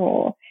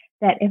control,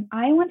 that if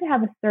I want to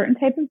have a certain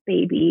type of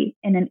baby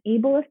in an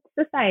ableist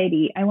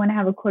society, I want to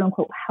have a quote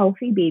unquote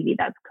healthy baby.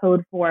 That's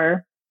code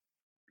for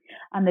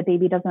the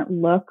baby doesn't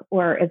look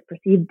or is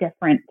perceived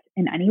different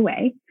in any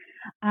way.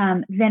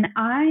 Then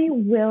I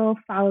will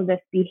follow this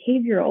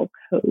behavioral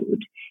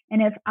code.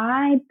 And if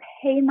I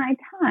pay my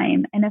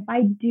time and if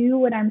I do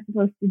what I'm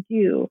supposed to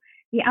do,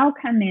 the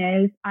outcome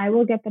is I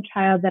will get the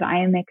child that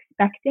I am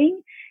expecting,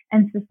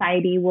 and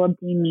society will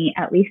deem me,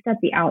 at least at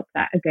the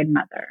outset, a good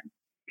mother.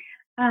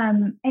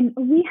 And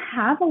we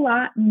have a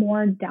lot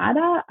more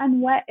data on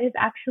what is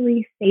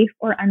actually safe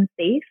or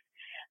unsafe.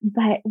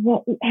 But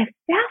what has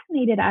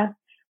fascinated us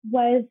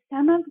was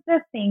some of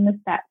the things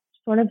that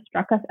sort of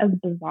struck us as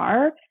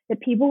bizarre that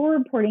people were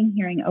reporting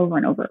hearing over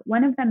and over.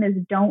 One of them is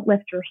don't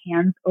lift your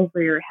hands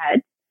over your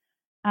head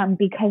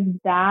because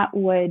that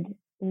would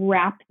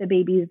wrap the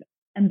baby's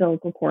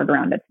umbilical cord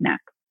around its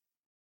neck.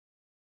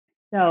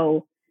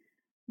 So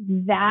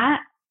that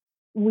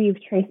we've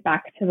traced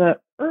back to the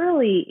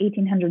early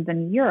 1800s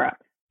in Europe,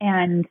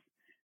 and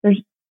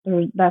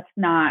that's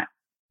not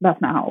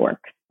how it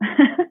works.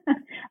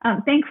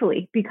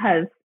 Thankfully,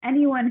 because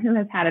anyone who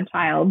has had a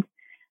child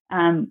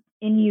in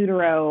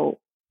utero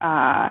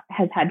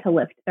has had to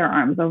lift their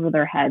arms over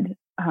their head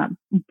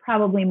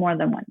probably more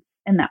than once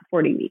in that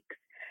 40 weeks.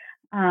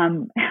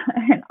 And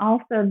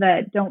also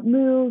the don't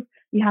move,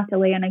 you have to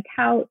lay on a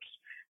couch.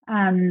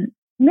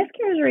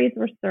 Miscarriage rates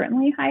were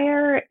certainly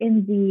higher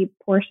in the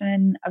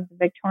portion of the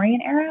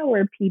Victorian era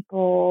where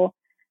people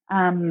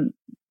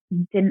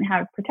didn't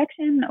have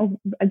protection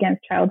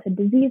against childhood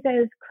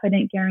diseases,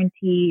 couldn't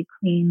guarantee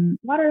clean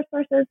water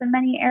sources in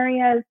many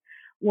areas,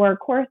 wore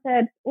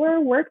corsets, or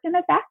worked in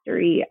a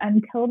factory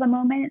until the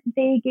moment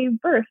they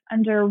gave birth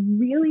under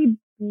really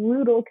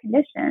brutal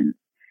conditions.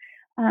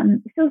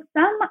 So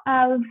some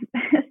of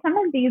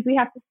these we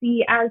have to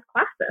see as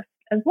classist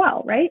as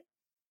well, right?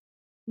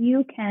 We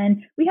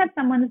had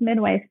someone's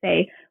midwife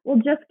say, well,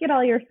 just get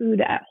all your food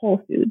at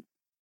Whole Foods.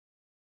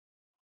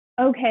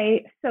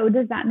 Okay, so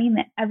does that mean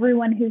that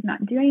everyone who's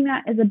not doing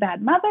that is a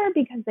bad mother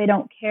because they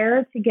don't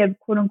care to give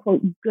quote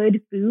unquote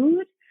good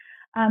food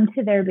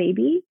to their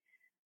baby?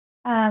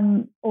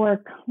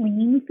 Or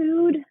clean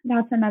food?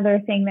 That's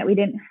another thing that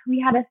we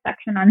had a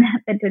section on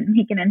that didn't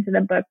make it into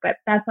the book, but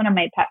that's one of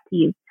my pet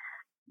peeves.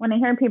 When I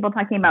hear people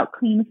talking about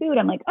clean food,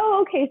 I'm like,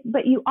 oh, okay,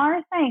 but you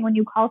are saying when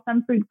you call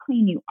some food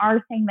clean, you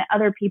are saying that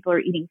other people are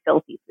eating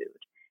filthy food.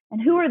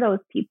 And who are those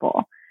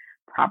people?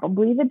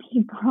 Probably the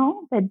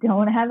people that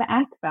don't have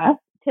access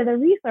to the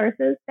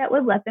resources that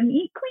would let them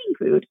eat clean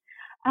food.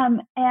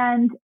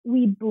 And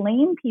we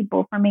blame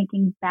people for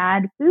making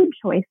bad food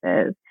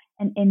choices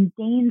and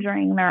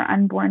endangering their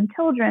unborn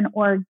children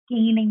or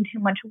gaining too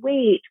much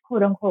weight,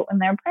 quote unquote, when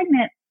they're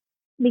pregnant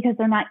because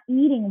they're not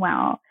eating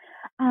well.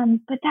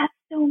 But that's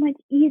so much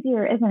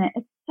easier, isn't it?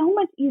 It's so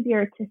much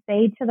easier to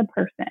say to the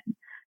person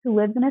who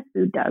lives in a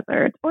food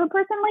desert, or a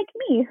person like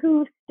me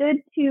who stood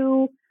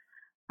to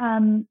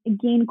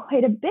gain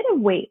quite a bit of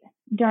weight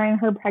during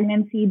her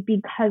pregnancy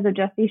because of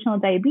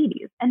gestational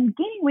diabetes. And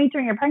gaining weight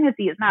during your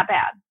pregnancy is not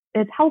bad.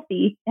 It's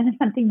healthy and it's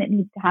something that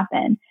needs to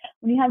happen.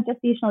 When you have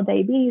gestational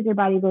diabetes, your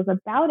body goes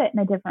about it in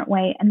a different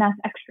way, and that's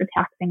extra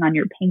taxing on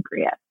your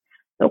pancreas.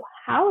 So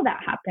how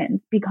that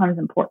happens becomes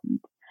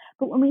important.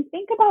 But when we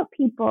think about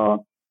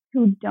people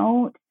who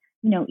don't,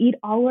 eat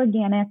all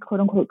organic, quote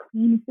unquote,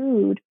 clean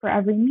food for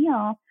every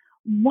meal,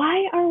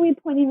 why are we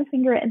pointing the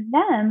finger at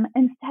them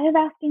instead of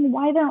asking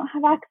why they don't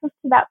have access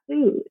to that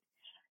food?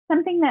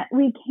 Something that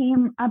we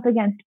came up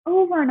against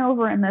over and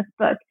over in this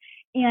book.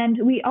 And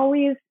we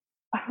always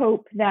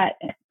hope that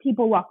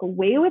people walk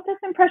away with this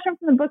impression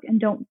from the book and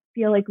don't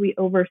feel like we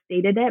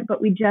overstated it, but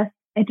it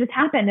just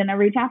happened in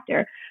every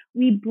chapter.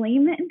 We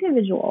blame the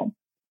individual.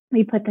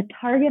 We put the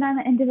target on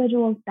the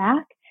individual's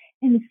back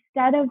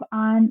instead of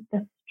on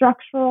the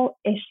structural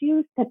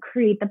issues that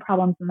create the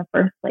problems in the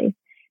first place,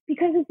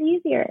 because it's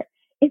easier.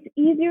 It's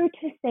easier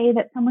to say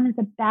that someone is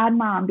a bad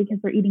mom because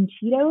they're eating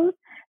Cheetos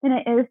than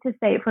it is to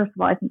say, first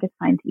of all, I think it's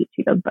fine to eat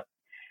Cheetos, but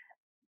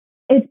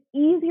it's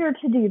easier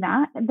to do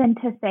that than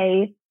to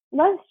say,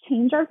 let's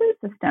change our food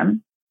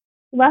system.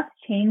 Let's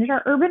change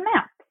our urban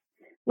maps.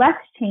 Let's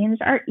change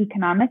our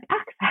economic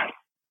access.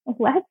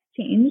 let's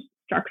change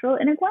structural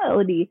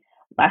inequality.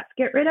 Let's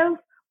get rid of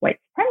white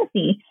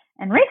supremacy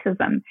and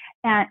racism.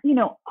 And,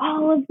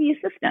 all of these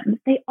systems,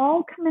 they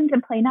all come into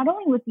play, not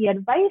only with the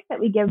advice that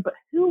we give, but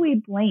who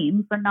we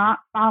blame for not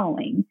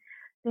following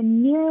the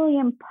nearly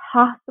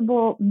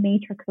impossible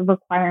matrix of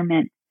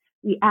requirements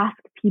we ask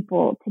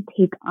people to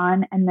take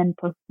on and then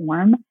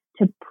perform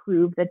to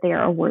prove that they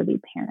are a worthy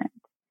parent.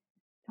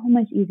 So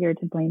much easier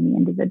to blame the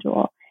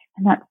individual.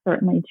 And that's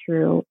certainly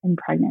true in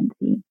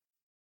pregnancy.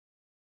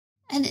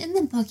 And in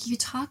the book, you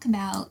talk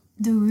about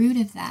the root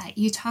of that.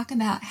 You talk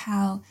about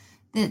how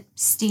the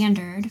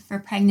standard for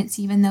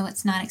pregnancy, even though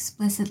it's not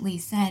explicitly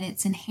said,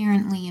 it's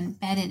inherently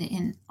embedded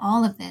in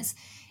all of this,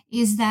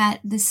 is that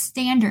the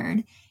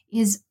standard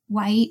is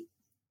white,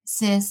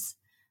 cis,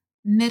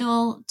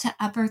 middle to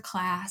upper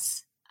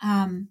class,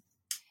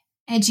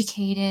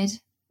 educated,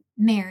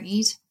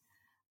 married,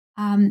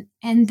 and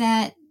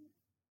that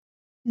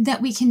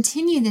we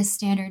continue this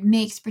standard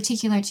makes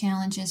particular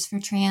challenges for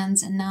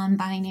trans and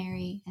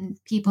non-binary and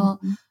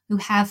people who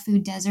have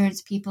food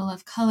deserts, people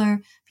of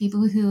color,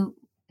 people who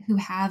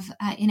have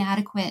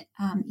inadequate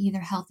either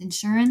health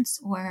insurance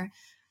or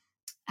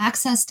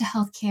access to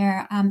health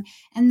care,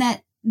 and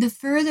that the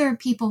further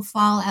people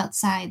fall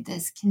outside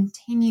this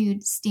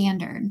continued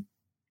standard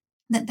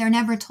that they're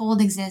never told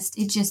exists,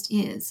 it just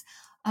is,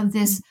 of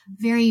this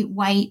very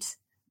white,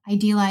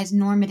 idealized,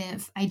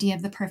 normative idea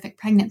of the perfect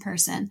pregnant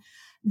person,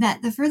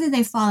 that the further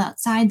they fall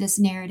outside this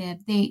narrative,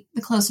 the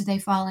closer they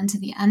fall into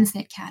the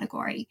unfit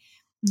category.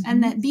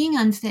 And that being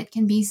unfit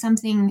can be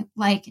something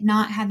like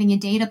not having a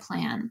data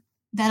plan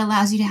that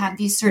allows you to have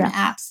these certain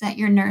apps that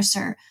your nurse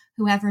or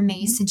whoever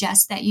may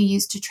suggest that you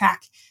use to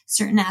track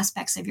certain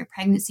aspects of your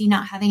pregnancy,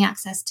 not having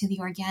access to the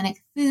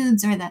organic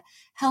foods or the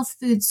health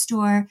food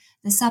store,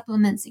 the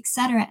supplements,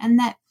 etc. And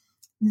that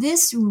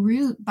this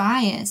root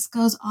bias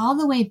goes all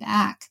the way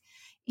back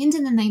into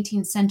the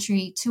 19th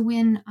century to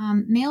when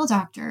male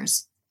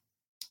doctors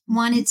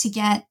wanted to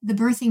get the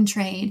birthing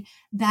trade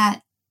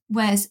that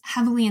was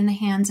heavily in the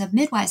hands of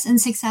midwives, and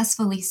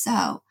successfully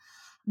so.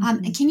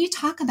 Can you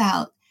talk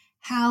about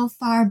how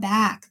far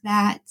back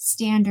that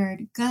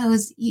standard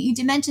goes? You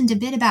mentioned a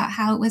bit about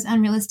how it was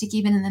unrealistic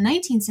even in the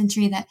 19th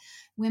century that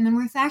women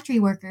were factory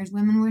workers,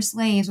 women were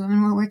slaves,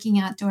 women were working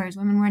outdoors,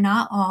 women were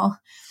not all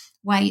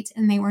white,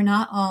 and they were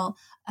not all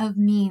of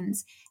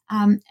means.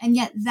 And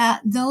yet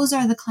that those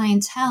are the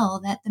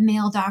clientele that the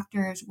male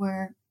doctors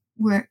were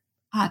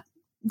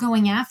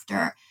going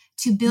after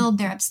to build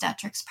their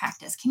obstetrics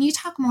practice. Can you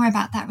talk more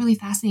about that really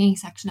fascinating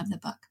section of the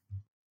book?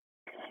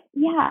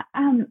 Yeah.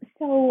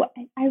 So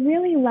I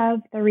really love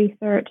the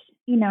research.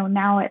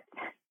 Now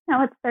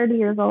it's 30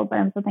 years old, but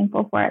I'm so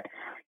thankful for it.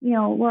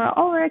 Laura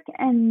Ulrich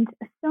and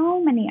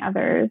so many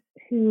others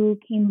who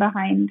came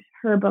behind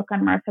her book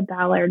on Martha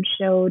Ballard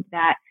showed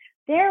that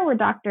there were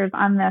doctors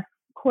on the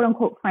quote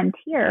unquote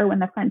frontier, when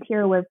the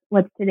frontier was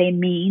what's today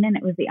Maine, and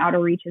it was the outer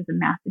reaches of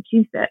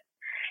Massachusetts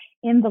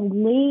in the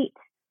late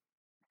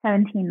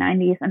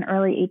 1790s and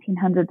early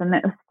 1800s, and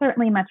it was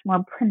certainly much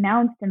more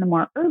pronounced in the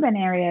more urban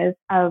areas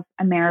of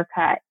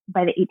America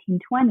by the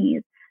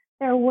 1820s.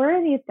 There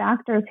were these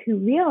doctors who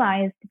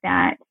realized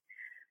that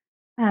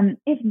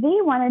if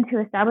they wanted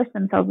to establish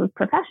themselves as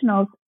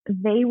professionals,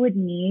 they would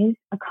need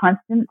a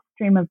constant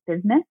stream of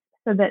business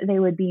so that they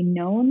would be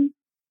known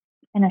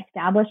and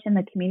established in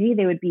the community.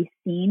 They would be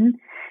seen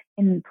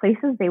in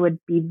places. They would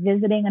be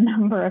visiting a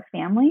number of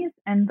families.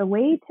 And the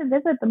way to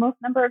visit the most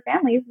number of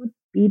families would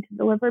be to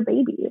deliver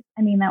babies.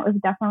 I mean, that was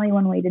definitely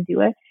one way to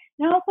do it.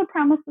 And it also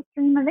promised a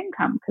stream of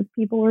income because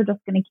people were just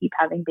going to keep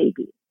having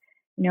babies.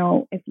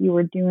 If you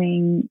were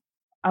doing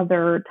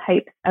other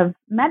types of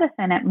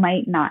medicine, it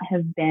might not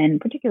have been,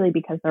 particularly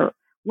because there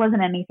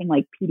wasn't anything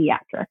like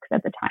pediatrics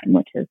at the time,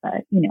 which is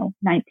a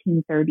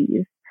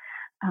 1930s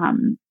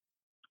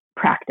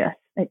practice.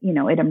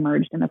 It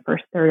emerged in the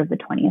first third of the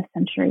 20th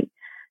century.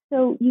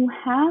 So you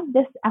have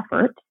this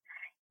effort,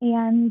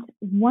 and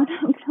one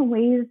of the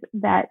ways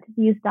that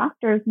these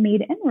doctors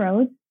made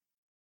inroads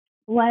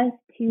was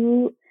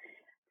to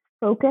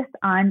focus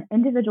on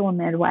individual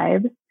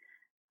midwives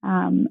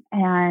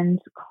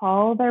and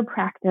call their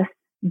practice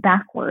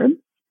backwards,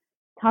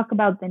 talk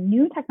about the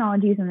new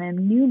technologies and the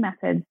new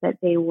methods that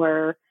they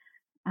were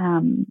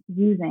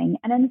using.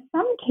 And in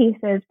some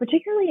cases,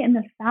 particularly in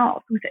the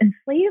South, with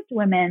enslaved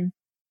women,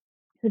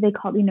 who they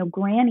called,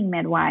 granny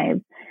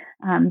midwives.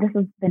 This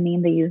is the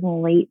name they used in the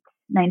late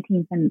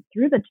 19th and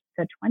through the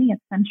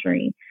 20th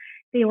century.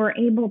 They were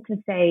able to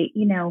say,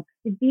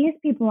 these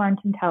people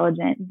aren't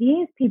intelligent,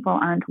 these people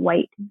aren't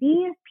white,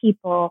 these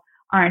people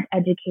aren't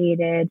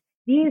educated,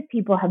 these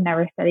people have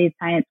never studied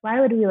science. Why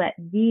would we let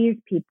these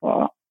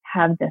people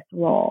have this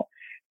role?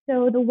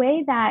 So the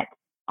way that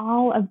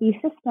all of these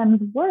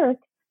systems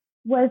worked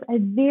was a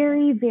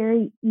very,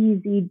 very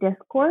easy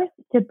discourse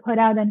to put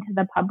out into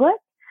the public.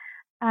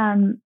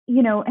 And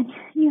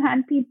you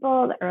had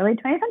people, the early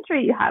 20th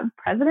century, you have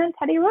President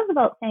Teddy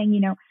Roosevelt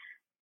saying,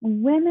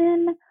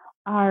 women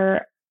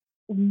are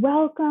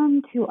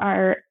welcome to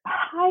our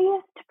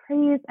highest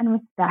praise and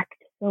respect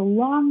so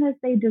long as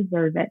they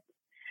deserve it.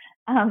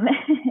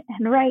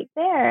 And right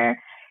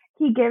there,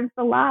 he gives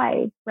the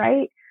lie,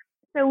 right?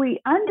 So we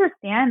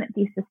understand that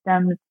these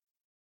systems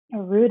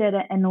are rooted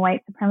in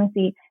white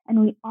supremacy. And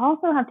we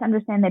also have to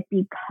understand that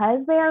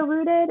because they are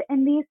rooted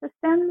in these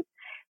systems,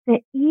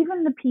 that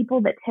even the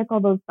people that tick all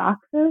those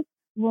boxes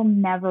will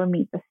never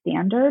meet the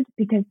standard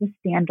because the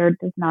standard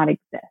does not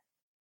exist.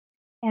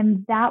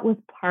 And that was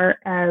part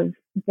of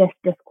this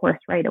discourse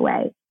right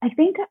away. I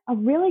think a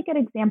really good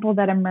example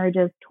that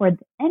emerges towards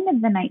the end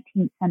of the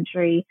 19th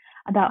century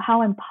about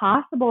how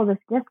impossible this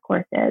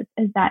discourse is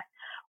that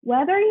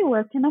whether you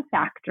worked in a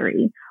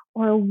factory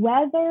or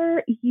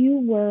whether you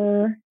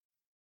were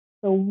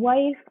the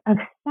wife of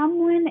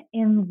someone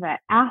in the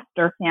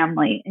Astor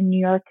family in New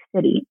York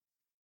City,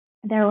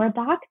 there were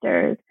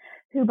doctors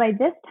who by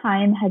this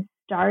time had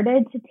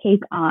started to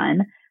take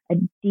on a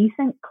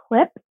decent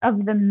clip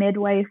of the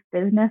midwife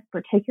business,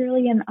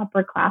 particularly in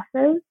upper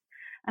classes.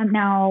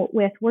 Now,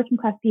 with working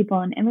class people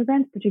and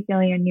immigrants,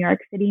 particularly in New York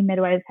City,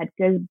 midwives had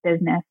good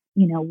business,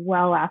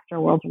 well after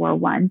World War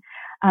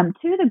I,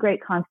 to the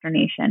great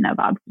consternation of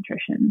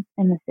obstetricians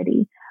in the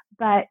city.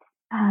 But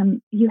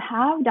you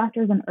have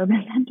doctors in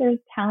urban centers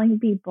telling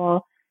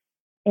people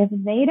if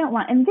they don't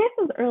want, and this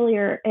is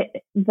earlier,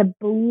 the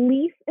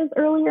belief is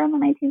earlier in the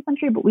 19th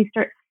century, but we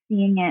start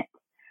seeing it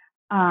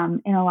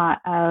in a lot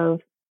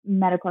of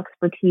medical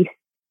expertise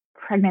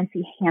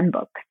pregnancy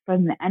handbooks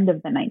from the end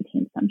of the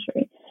 19th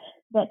century,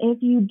 that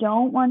if you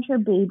don't want your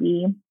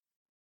baby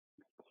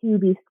to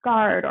be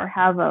scarred or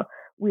have a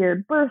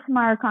weird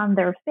birthmark on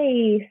their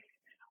face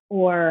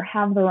or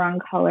have the wrong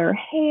color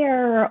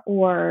hair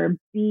or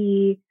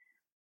be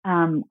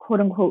quote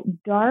unquote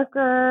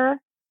darker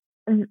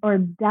or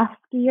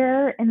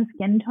duskier in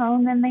skin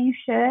tone than they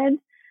should,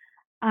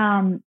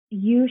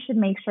 you should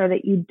make sure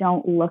that you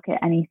don't look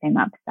at anything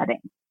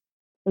upsetting.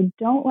 So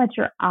don't let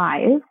your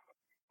eyes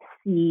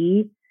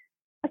see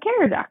a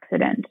carriage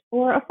accident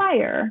or a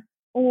fire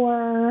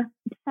or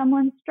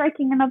someone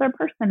striking another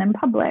person in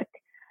public.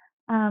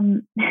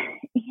 And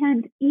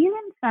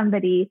even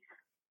somebody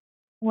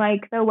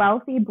like the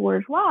wealthy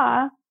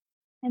bourgeois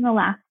in the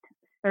last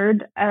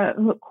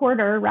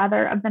quarter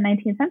of the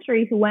 19th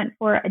century who went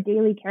for a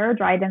daily carriage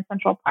ride in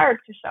Central Park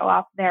to show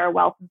off their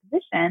wealth and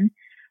position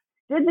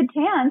stood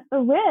the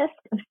risk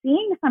of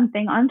seeing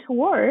something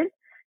untoward,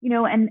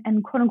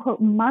 and quote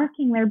unquote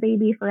marking their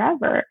baby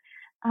forever.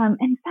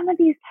 And some of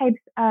these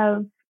types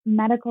of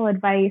medical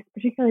advice,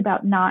 particularly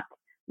about not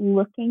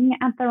looking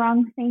at the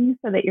wrong thing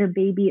so that your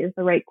baby is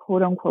the right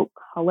quote unquote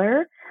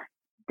color,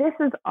 this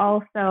is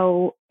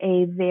also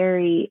a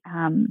very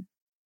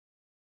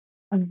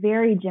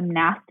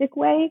gymnastic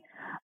way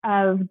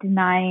of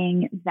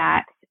denying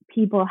that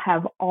people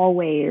have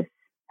always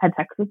had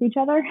sex with each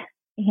other.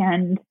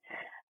 And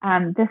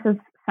this is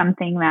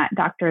something that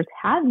doctors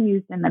have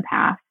used in the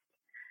past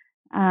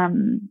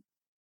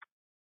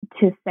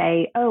to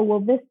say, oh, well,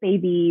 this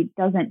baby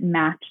doesn't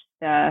match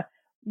the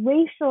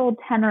racial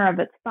tenor of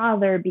its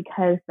father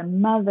because the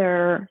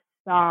mother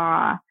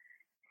saw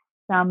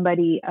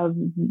somebody of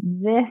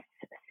this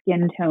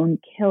skin tone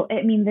kill.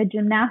 I mean, the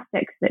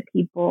gymnastics that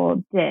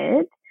people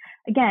did,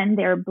 again,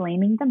 they're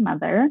blaming the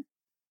mother.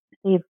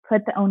 They've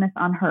put the onus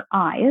on her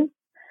eyes.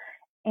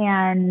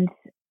 And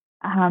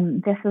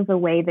this is a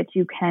way that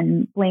you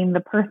can blame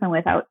the person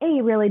without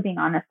A, really being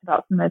honest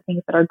about some of the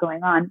things that are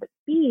going on, but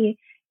B,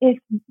 if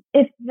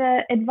the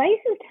advice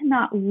is to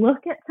not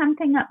look at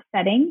something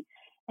upsetting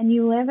and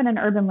you live in an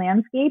urban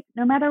landscape,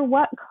 no matter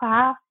what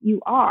class you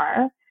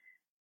are,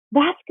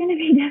 that's going to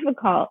be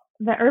difficult.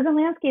 The urban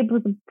landscape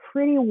was a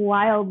pretty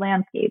wild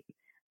landscape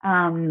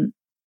in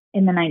the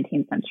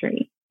 19th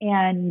century.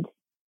 And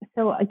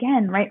so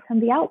again, right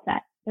from the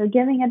outset, they're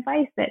giving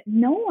advice that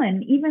no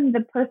one, even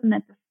the person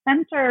at the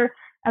center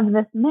of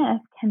this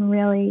myth, can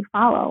really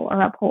follow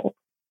or uphold.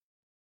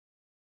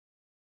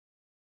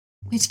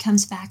 Which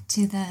comes back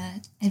to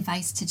the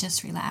advice to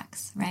just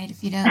relax, right?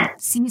 If you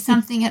don't see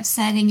something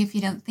upsetting, if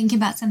you don't think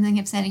about something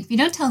upsetting, if you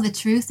don't tell the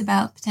truth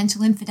about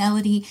potential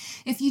infidelity,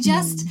 if you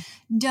just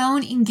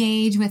don't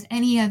engage with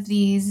any of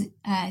these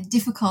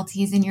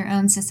difficulties in your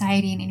own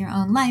society and in your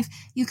own life,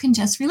 you can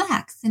just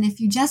relax. And if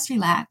you just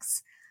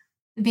relax,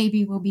 the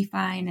baby will be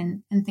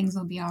fine and things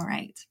will be all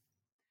right.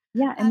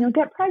 Yeah, and you'll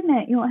get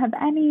pregnant. You won't have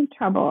any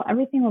trouble.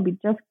 Everything will be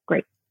just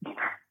great.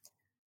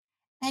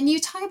 And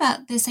you talk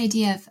about this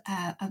idea of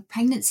a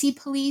pregnancy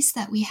police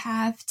that we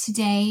have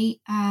today,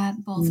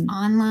 both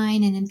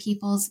online and in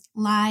people's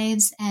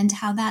lives, and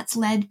how that's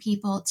led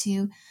people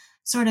to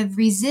sort of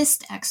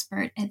resist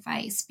expert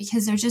advice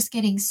because they're just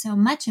getting so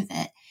much of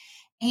it.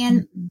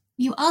 And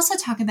you also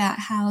talk about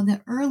how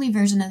the early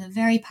version of the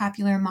very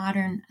popular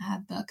modern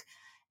book,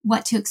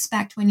 What to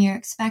Expect When You're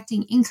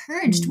Expecting,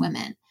 encouraged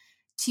women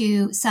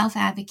to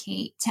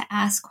self-advocate, to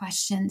ask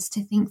questions,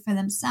 to think for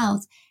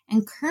themselves.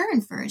 And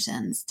current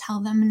versions tell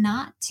them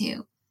not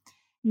to.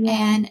 Yeah.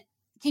 And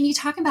can you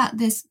talk about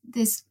this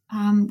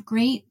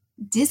great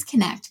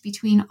disconnect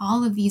between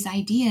all of these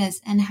ideas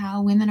and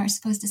how women are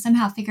supposed to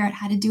somehow figure out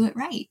how to do it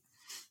right?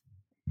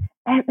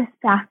 It was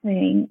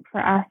fascinating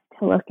for us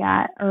to look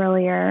at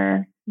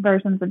earlier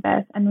versions of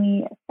this. And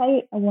we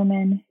cite a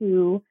woman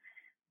who,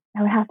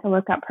 I would have to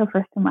look up her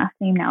first and last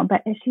name now,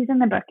 but she's in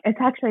the book. It's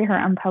actually her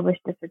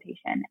unpublished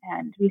dissertation.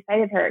 And we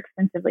cited her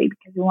extensively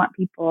because we want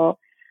people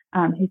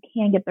who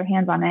can get their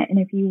hands on it. And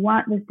if you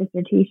want this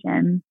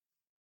dissertation,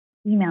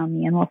 email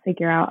me and we'll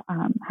figure out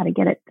how to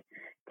get it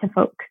to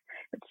folks.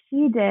 But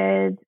she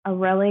did a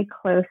really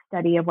close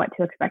study of what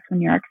to expect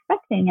when you're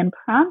expecting, and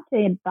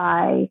prompted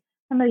by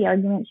some of the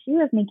arguments she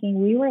was making,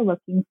 we were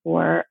looking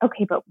for,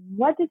 okay, but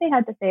what did they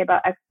have to say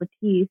about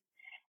expertise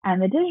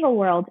and the digital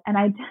world? And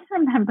I just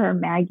remember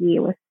Maggie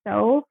was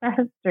so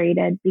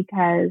frustrated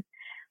because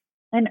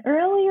an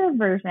earlier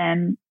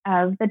version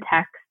of the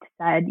text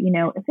said,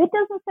 if it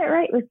doesn't sit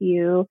right with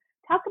you,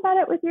 talk about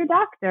it with your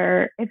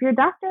doctor. If your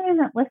doctor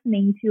isn't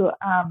listening to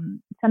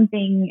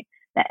something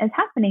that is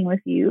happening with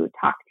you,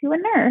 talk to a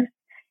nurse.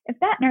 If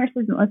that nurse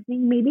isn't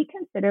listening, maybe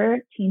consider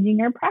changing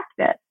your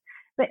practice.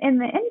 But in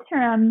the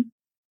interim,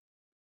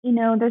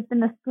 there's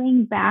been a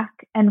swing back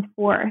and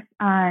forth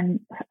on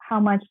how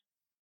much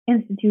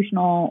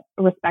institutional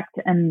respect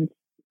and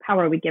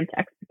power we give to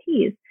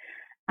expertise.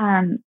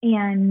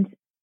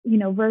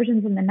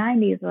 Versions in the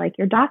 90s are like,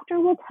 your doctor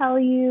will tell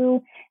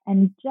you,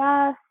 and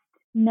just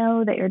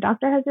know that your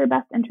doctor has your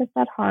best interest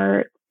at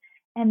heart.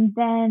 And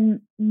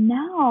then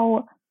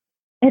now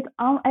it's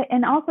all,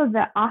 and also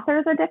the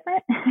authors are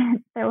different.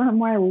 There were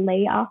more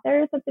lay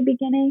authors at the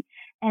beginning.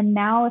 And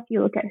now if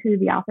you look at who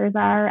the authors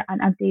are on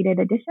updated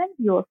editions,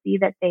 you will see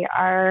that they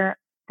are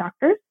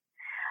doctors,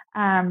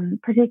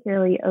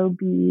 particularly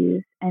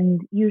OBs.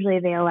 And usually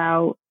they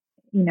allow,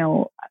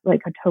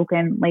 like a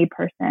token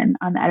layperson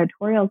on the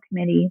editorial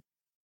committee.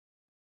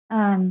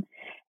 And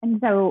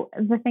so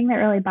the thing that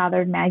really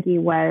bothered Maggie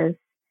was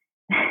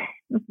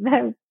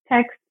the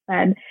text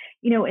said,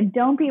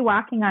 don't be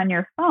walking on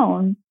your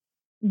phone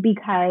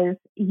because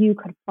you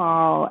could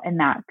fall and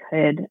that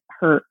could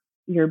hurt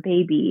your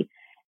baby.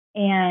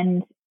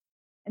 And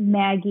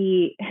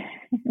Maggie,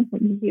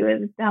 she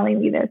was telling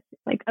me this,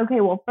 like,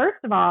 okay, well, first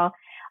of all,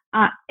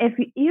 if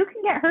you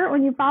can get hurt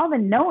when you fall,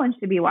 then no one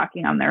should be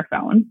walking on their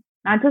phone,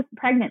 not just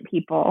pregnant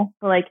people,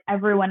 but like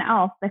everyone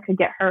else that could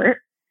get hurt.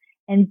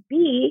 And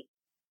B,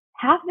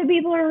 half the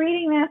people are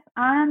reading this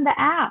on the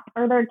app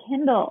or their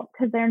Kindle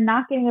because they're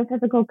not getting a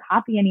physical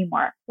copy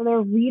anymore. So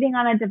they're reading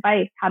on a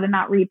device how to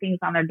not read things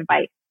on their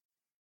device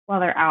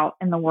while they're out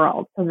in the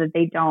world so that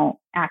they don't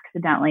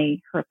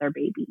accidentally hurt their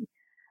baby.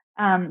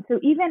 So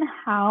even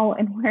how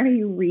and where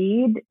you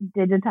read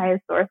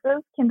digitized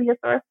sources can be a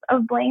source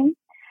of blame.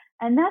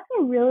 And that's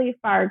a really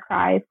far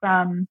cry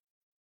from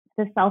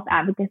the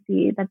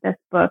self-advocacy that this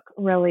book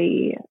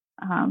really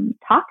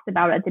talks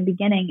about at the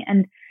beginning.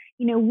 And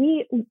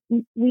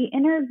we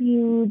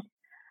interviewed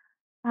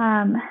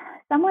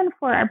someone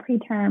for a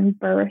preterm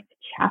birth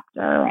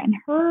chapter, and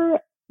her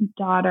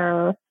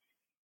daughter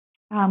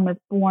was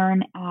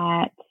born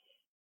at, I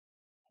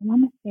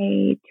want to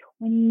say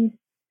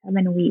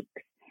 27 weeks,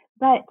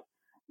 but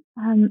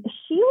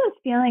she was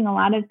feeling a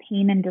lot of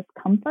pain and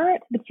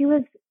discomfort, but she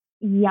was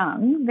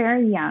young,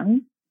 very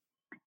young,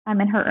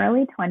 in her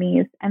early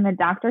 20s, and the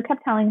doctor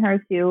kept telling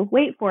her to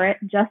wait for it,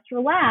 just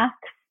relax,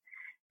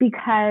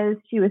 because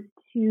she was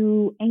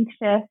too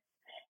anxious,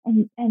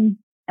 and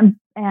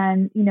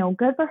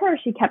good for her.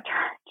 She kept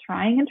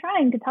trying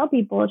to tell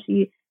people.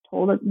 She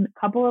told a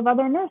couple of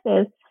other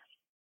nurses.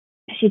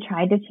 She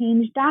tried to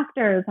change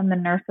doctors, and the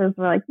nurses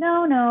were like,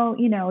 no,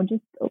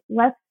 just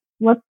let's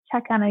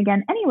check on it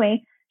again.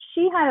 Anyway,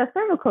 she had a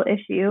cervical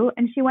issue,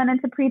 and she went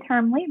into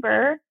preterm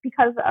labor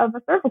because of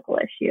a cervical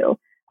issue.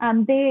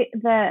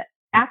 The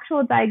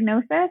actual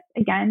diagnosis,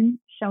 again,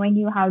 showing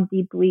you how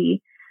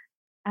deeply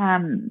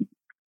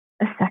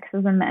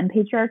sexism and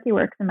patriarchy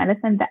works in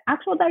medicine, the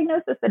actual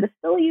diagnosis that is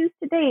still used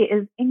today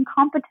is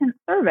incompetent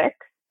cervix.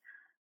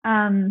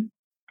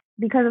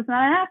 Because it's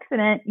not an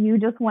accident, you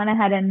just went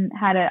ahead and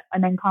had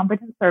an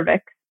incompetent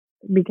cervix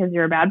because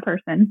you're a bad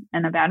person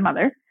and a bad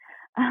mother.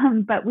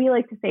 But we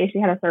like to say she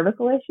had a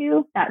cervical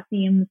issue. That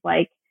seems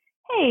like,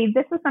 hey,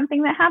 this is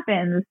something that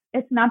happens.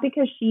 It's not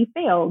because she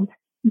failed.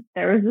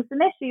 There was just an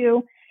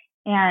issue,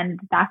 and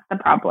that's the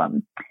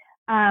problem.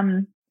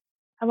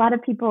 A lot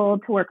of people,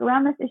 to work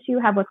around this issue,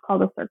 have what's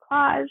called a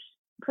cerclage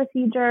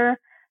procedure.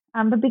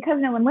 But because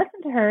no one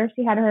listened to her,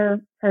 she had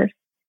her first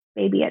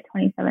baby at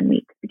 27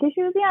 weeks because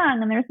she was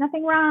young and there was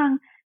nothing wrong.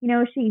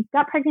 She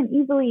got pregnant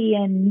easily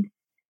and,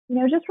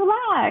 just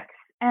relax.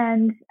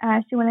 And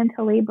she went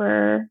into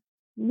labor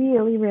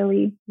really,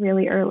 really,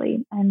 really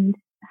early and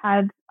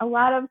had a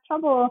lot of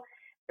trouble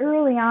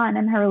early on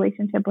in her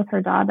relationship with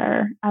her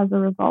daughter as a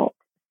result.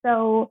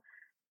 So,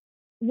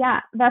 yeah,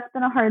 that's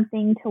been a hard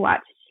thing to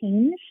watch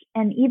change.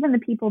 And even the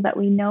people that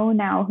we know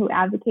now who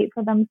advocate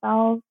for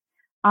themselves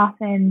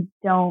often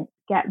don't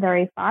get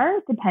very far,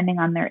 depending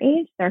on their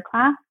age, their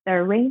class,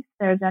 their race,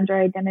 their gender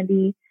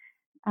identity.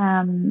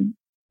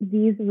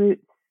 These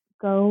roots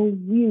go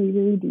really,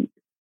 really deep.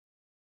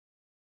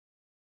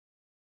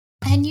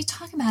 And you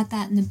talk about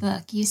that in the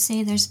book. You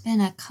say there's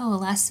been a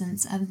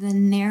coalescence of the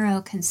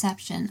narrow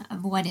conception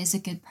of what is a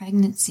good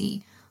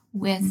pregnancy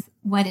with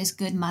what is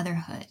good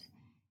motherhood.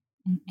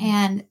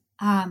 and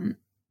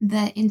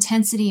the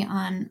intensity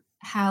on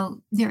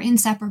how they're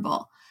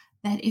inseparable,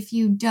 that if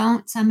you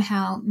don't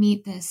somehow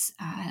meet this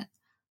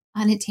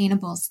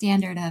unattainable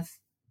standard of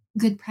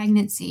good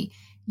pregnancy,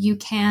 you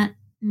can't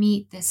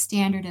meet the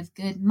standard of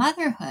good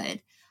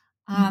motherhood.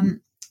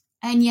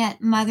 And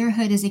yet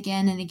motherhood is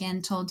again and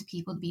again told to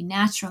people to be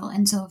natural.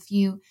 And so if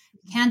you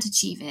can't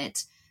achieve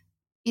it,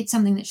 it's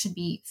something that should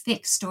be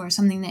fixed or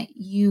something that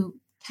you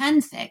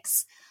can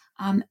fix.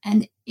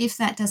 And if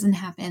that doesn't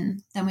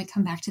happen, then we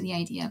come back to the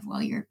idea of,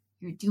 well, you're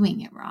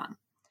doing it wrong.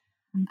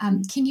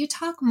 Can you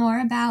talk more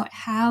about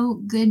how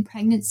good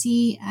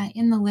pregnancy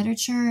in the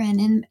literature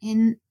and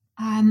in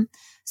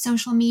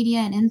social media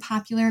and in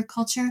popular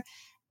culture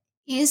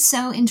is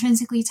so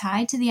intrinsically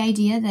tied to the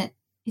idea that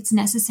it's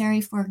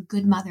necessary for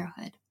good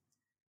motherhood?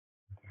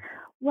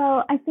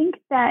 Well, I think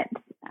that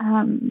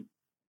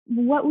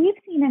what we've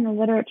seen in the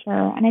literature,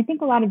 and I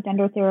think a lot of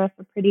gender theorists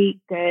are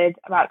pretty good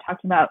about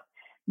talking about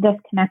this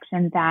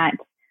connection, that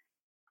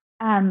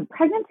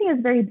pregnancy is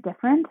very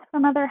different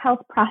from other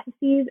health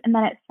processes, and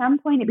that at some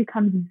point it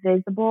becomes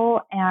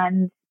visible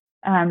and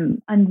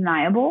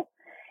undeniable.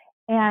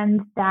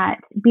 And that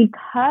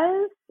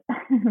because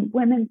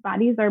women's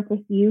bodies are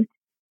perceived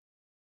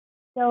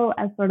still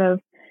as sort of,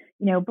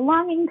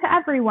 belonging to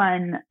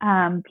everyone,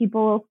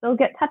 people still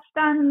get touched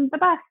on the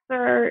bus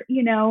or,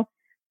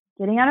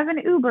 getting out of an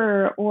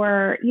Uber,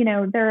 or,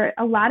 there are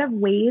a lot of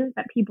ways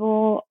that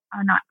people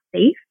are not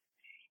safe.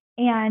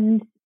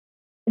 And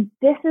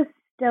this is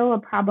still a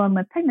problem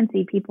with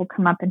pregnancy. People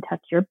come up and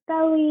touch your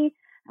belly.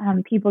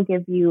 People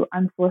give you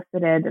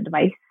unsolicited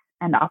advice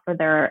and offer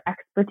their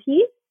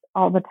expertise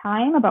all the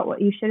time about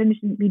what you should and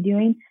shouldn't be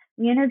doing.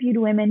 We interviewed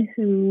women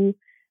who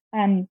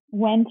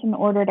went and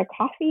ordered a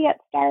coffee at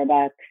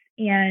Starbucks,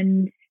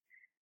 and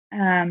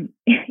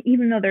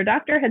even though their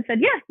doctor had said,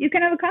 yeah, you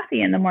can have a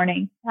coffee in the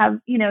morning, have,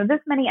 this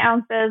many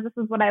ounces, this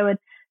is what I would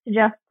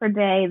suggest per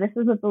day, this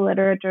is what the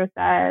literature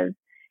says.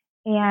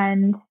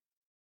 And,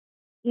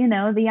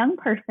 the young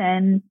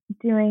person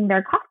doing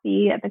their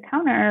coffee at the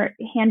counter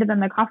handed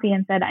them the coffee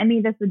and said, I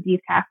made this with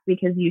decaf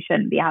because you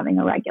shouldn't be having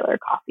a regular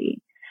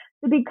coffee.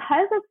 So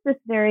because it's this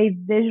very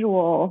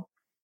visual,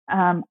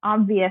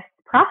 obvious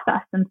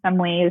process in some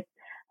ways,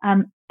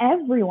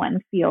 everyone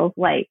feels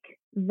like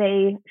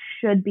they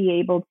should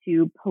be able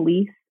to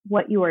police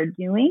what you are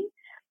doing,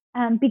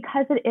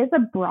 because it is a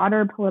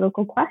broader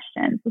political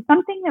question. So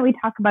something that we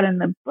talk about in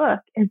the book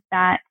is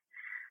that,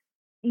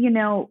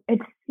 it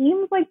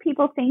seems like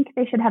people think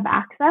they should have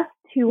access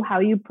to how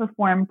you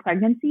perform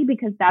pregnancy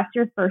because that's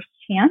your first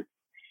chance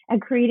at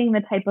creating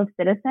the type of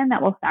citizen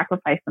that will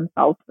sacrifice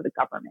themselves for the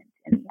government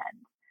in the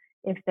end.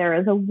 If there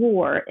is a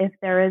war, if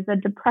there is a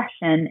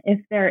depression, if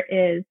there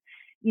is,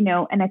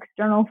 an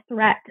external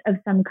threat of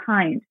some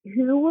kind,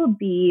 who will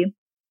be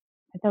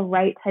the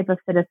right type of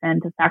citizen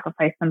to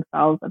sacrifice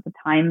themselves at the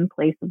time and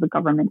place of the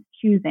government's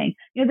choosing?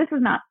 This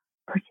is not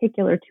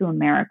particular to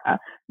America.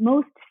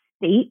 Most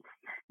states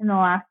in the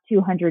last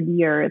 200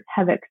 years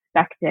have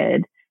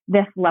expected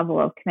this level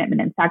of commitment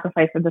and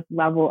sacrifice, or this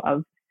level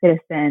of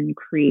citizen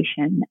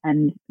creation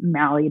and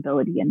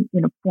malleability and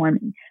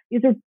uniformity.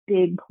 These are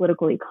big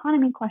political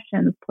economy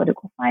questions,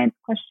 political science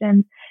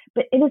questions,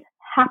 but it is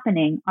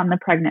happening on the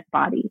pregnant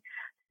body.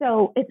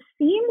 So it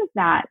seems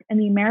that in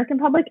the American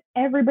public,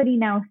 everybody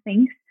now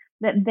thinks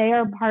that they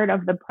are part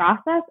of the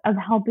process of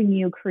helping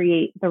you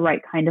create the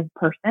right kind of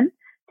person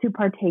to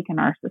partake in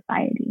our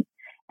society.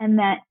 And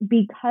that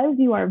because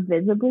you are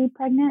visibly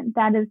pregnant,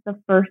 that is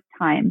the first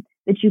time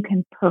that you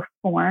can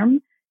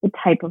perform the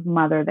type of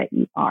mother that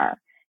you are.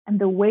 And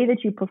the way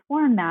that you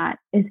perform that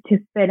is to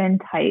fit in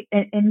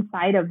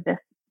inside of this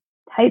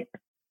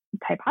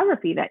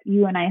typography that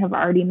you and I have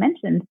already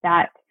mentioned,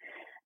 that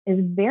is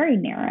very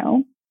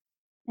narrow,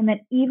 and that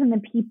even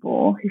the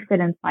people who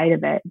fit inside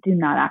of it do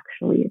not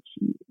actually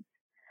achieve.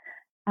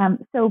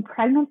 So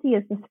pregnancy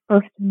is this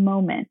first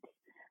moment.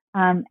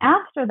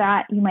 After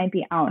that, you might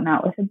be out and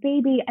out with a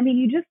baby. I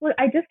mean,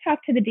 I just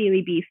talked to the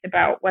Daily Beast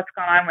about what's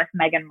going on with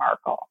Meghan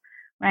Markle,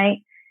 right?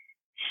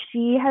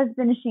 She has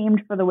been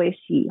shamed for the way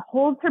she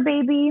holds her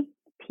baby.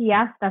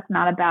 P.S. That's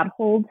not a bad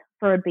hold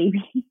for a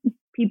baby.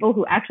 People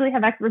who actually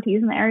have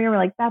expertise in the area were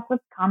like, that's a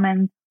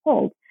common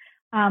hold.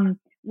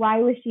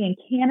 Why was she in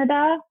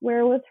Canada?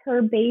 Where was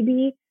her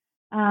baby?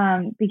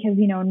 Because,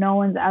 no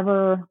one's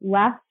ever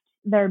left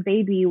their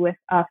baby with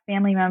a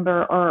family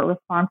member or a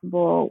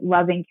responsible,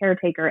 loving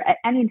caretaker at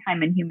any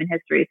time in human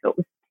history. So it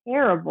was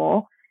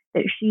terrible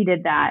that she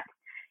did that.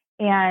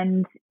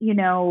 And,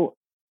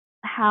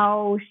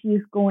 how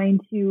she's going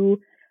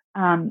to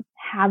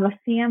have a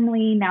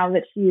family now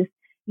that she's,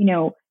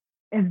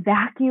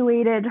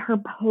 evacuated her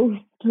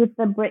post with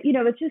the Brit,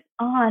 it's just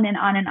on and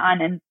on and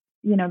on. And,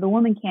 the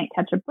woman can't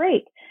catch a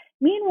break.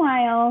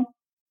 Meanwhile,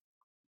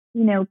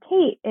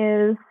 Kate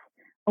is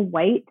a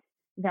white,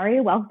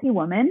 very wealthy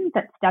woman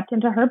that stepped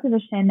into her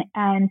position,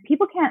 and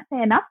people can't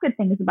say enough good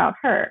things about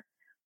her.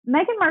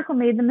 Meghan Markle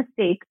made the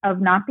mistake of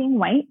not being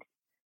white,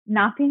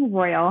 not being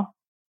royal,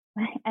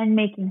 and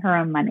making her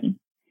own money.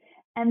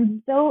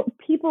 And though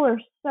people are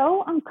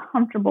so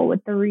uncomfortable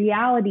with the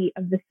reality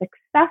of the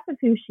success of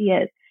who she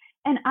is,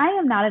 and I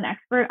am not an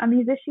expert on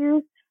these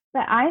issues,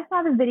 but I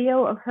saw the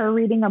video of her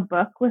reading a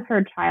book with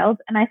her child,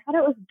 and I thought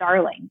it was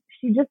darling.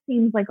 She just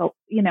seems like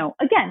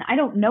again, I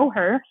don't know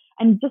her.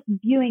 I'm just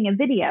viewing a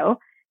video,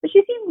 but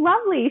she seemed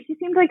lovely. She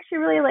seemed like she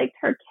really liked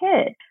her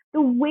kid.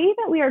 The way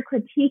that we are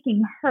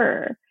critiquing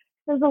her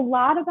says a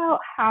lot about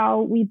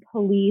how we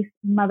police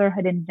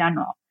motherhood in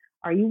general.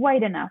 Are you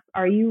white enough?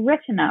 Are you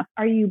rich enough?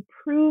 Are you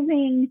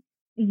proving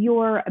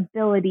your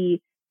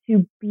ability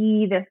to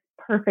be this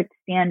perfect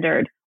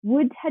standard?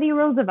 Would Teddy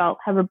Roosevelt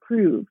have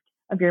approved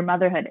of your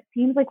motherhood? It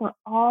seems like we're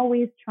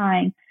always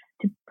trying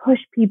to push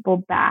people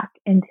back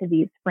into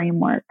these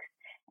frameworks.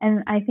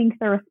 And I think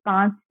the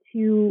response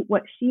to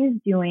what she's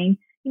doing,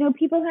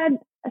 people had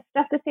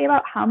stuff to say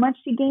about how much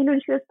she gained when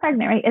she was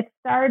pregnant, right? It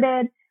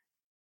started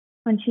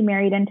when she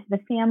married into the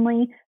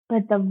family,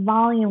 but the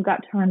volume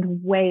got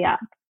turned way up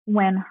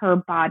when her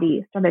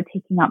body started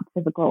taking up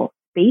physical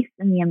space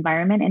in the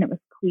environment, and it was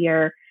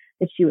clear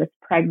that she was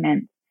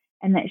pregnant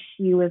and that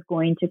she was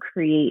going to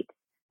create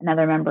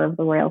another member of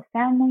the royal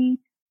family,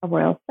 a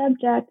royal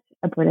subject,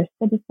 a British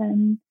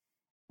citizen.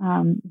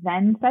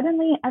 Then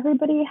suddenly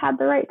everybody had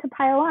the right to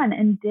pile on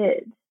and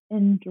did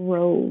in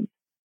droves.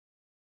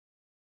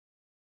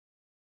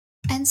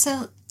 And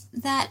so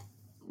that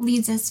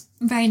leads us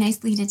very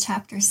nicely to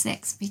chapter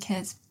 6,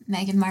 because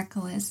Meghan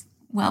Markle is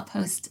well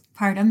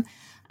postpartum.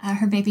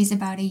 Her baby's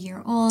about a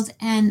year old.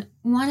 And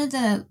one of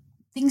the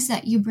things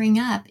that you bring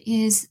up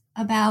is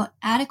about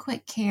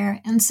adequate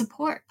care and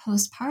support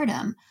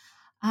postpartum.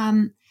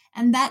 And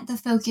that the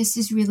focus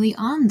is really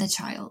on the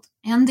child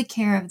and the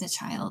care of the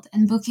child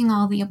and booking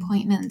all the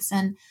appointments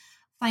and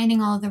finding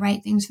all the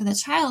right things for the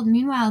child.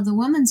 Meanwhile, the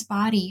woman's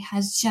body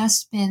has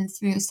just been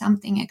through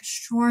something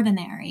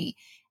extraordinary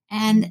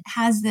and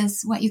has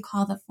this, what you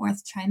call the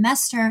fourth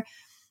trimester,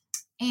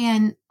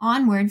 and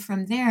onward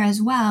from there as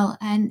well.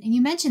 And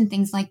you mentioned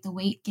things like the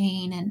weight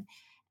gain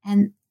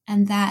and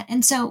that.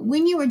 And so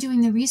when you were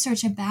doing the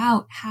research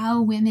about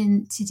how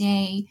women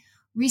today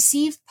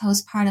receive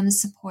postpartum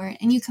support,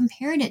 and you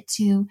compared it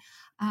to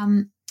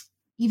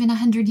even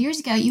 100 years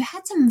ago, you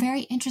had some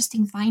very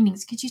interesting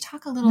findings. Could you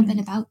talk a little bit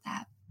about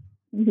that?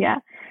 Yeah.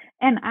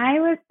 And I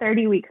was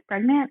 30 weeks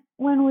pregnant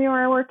when we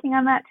were working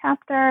on that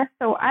chapter.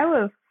 So I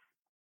was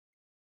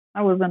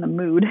in a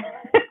mood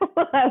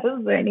while I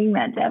was writing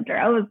that chapter.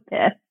 I was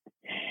pissed.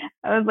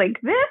 I was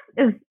like,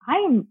 I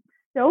am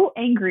so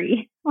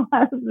angry while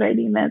I was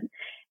writing this.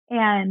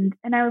 And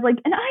I was like,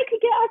 and I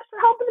could get extra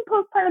help in the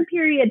postpartum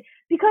period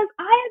because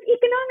I have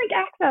economic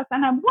access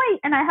and I'm white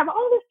and I have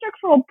all this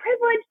structural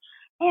privilege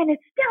and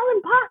it's still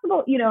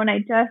impossible, and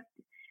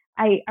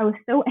I was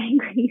so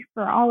angry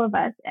for all of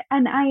us.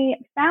 And I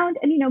found,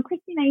 and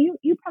Christina,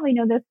 you probably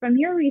know this from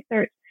your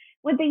research,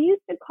 what they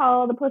used to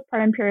call the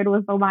postpartum period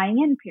was the lying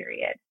in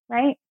period,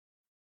 right?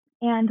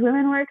 And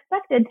women were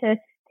expected to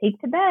take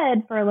to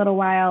bed for a little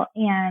while.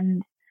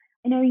 And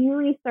I know you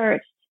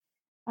researched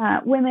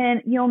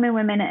Yeoman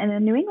women in the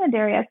New England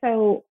area.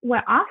 So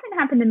what often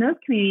happened in those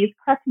communities,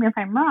 correct me if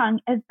I'm wrong,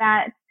 is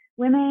that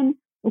women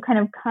will kind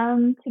of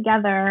come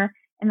together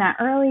in that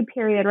early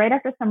period right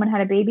after someone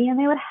had a baby, and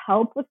they would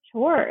help with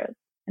chores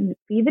and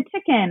feed the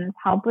chickens,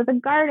 help with the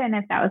garden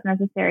if that was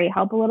necessary,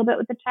 help a little bit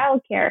with the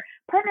childcare.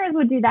 Partners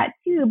would do that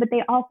too, but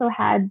they also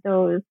had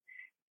those,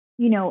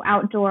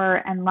 outdoor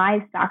and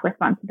livestock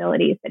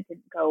responsibilities that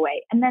didn't go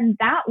away. And then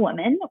that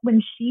woman, when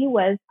she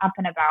was up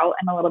and about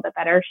and a little bit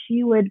better,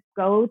 she would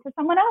go to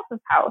someone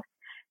else's house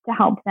to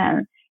help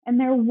them. And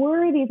there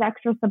were these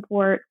extra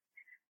supports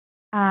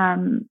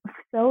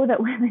so that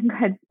women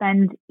could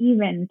spend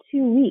even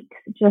 2 weeks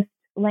just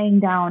laying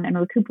down and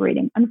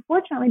recuperating.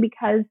 Unfortunately,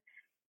 because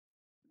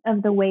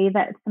of the way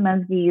that some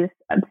of these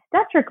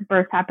obstetric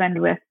births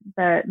happened with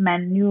the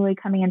men newly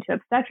coming into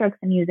obstetrics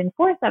and using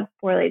forceps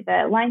poorly,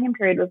 the lying-in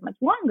period was much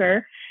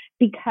longer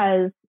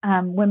because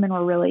women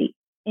were really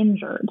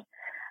injured.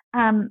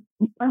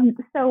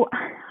 So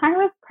I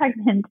was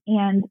pregnant,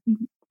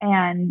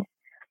 and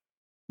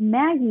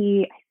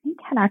Maggie, I think,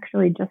 had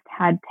actually just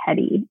had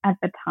Teddy at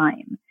the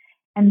time.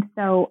 And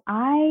so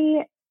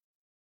I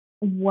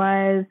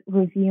was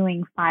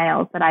reviewing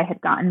files that I had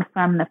gotten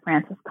from the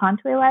Francis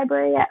Conway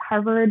Library at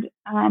Harvard,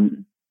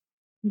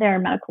 their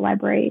medical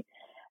library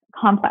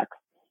complex.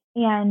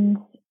 And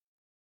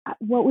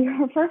what we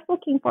were first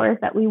looking for is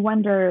that we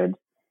wondered,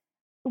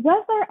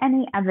 was there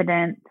any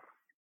evidence?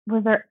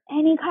 Was there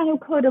any kind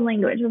of coded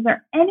language? Was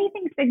there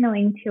anything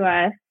signaling to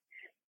us,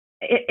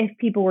 if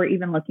people were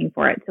even looking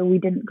for it, so we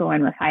didn't go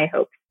in with high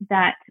hopes,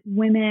 that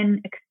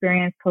women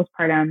experience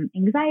postpartum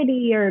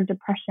anxiety or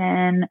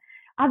depression?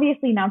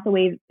 Obviously not the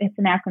way it's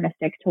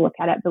anachronistic to look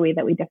at it the way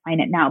that we define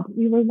it now, but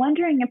we were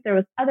wondering if there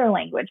was other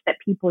language that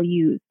people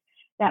use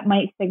that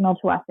might signal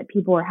to us that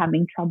people were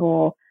having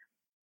trouble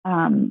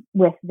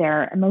with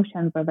their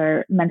emotions or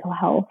their mental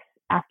health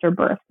after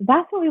birth. So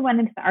that's what we went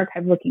into the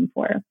archive looking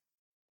for.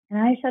 And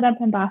I showed up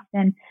in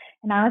Boston,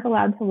 and I was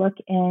allowed to look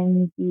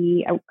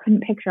I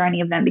couldn't picture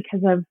any of them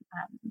because of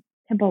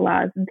HIPAA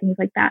laws and things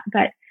like that,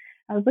 but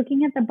I was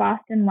looking at the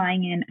Boston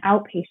Lion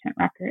outpatient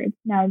records.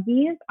 Now,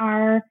 these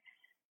are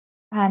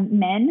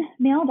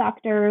male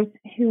doctors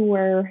who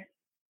were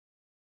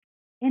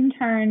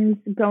interns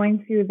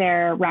going through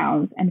their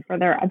rounds, and for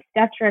their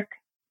obstetric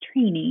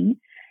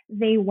training,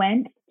 they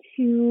went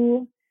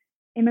to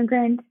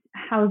immigrant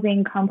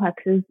housing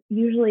complexes,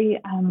 usually,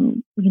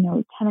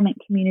 tenement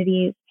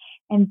communities,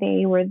 and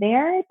they were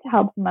there to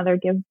help the mother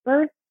give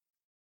birth.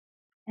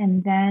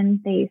 And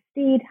then they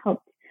stayed,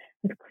 helped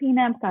with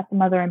cleanup, got the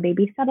mother and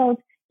baby settled,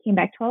 came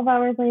back 12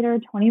 hours later,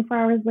 24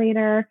 hours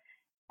later,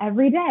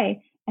 every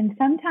day. And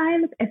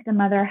sometimes if the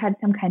mother had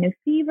some kind of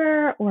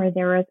fever or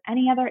there was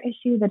any other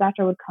issue, the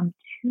doctor would come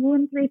 2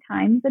 and 3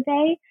 times a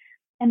day.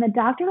 And the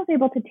doctor was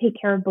able to take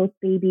care of both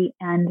baby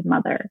and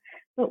mother.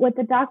 But what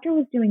the doctor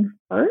was doing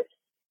first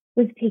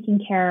was taking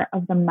care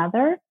of the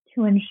mother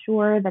to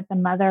ensure that the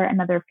mother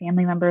and other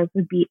family members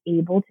would be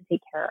able to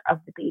take care of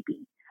the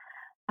baby.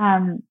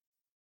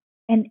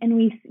 And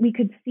we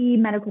could see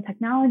medical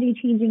technology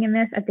changing in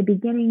this. At the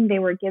beginning, they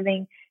were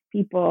giving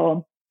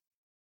people,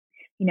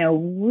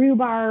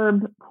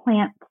 rhubarb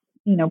plants,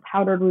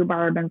 powdered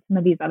rhubarb and some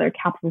of these other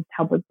capsules to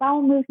help with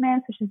bowel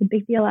movements, which is a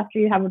big deal after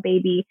you have a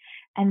baby.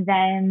 And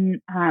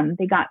then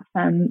they got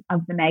some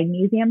of the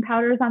magnesium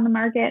powders on the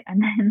market,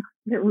 and then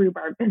the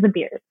rhubarb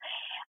disappears.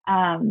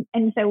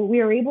 And so we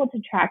were able to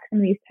track some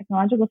of these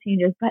technological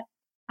changes, but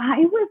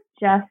I was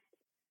just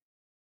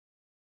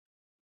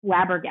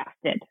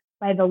flabbergasted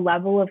by the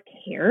level of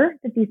care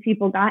that these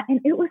people got. And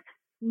it was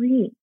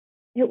free.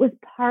 It was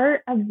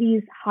part of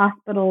these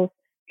hospitals'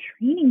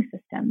 training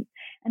systems.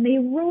 And they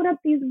wrote up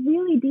these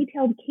really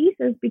detailed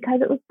cases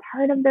because it was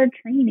part of their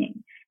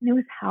training. And it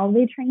was how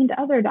they trained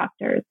other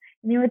doctors.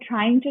 And they were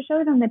trying to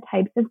show them the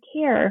types of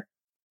care,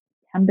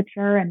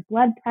 temperature and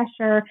blood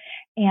pressure,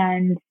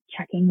 and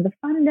checking the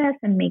fundus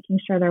and making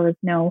sure there was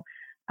no,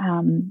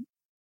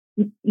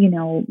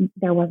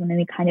 there wasn't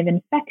any kind of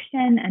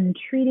infection, and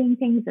treating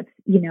things if,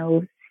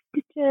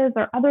 stitches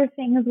or other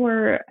things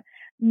were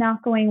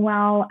not going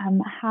well.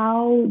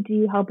 How do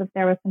you help if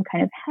there was some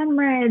kind of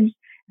hemorrhage?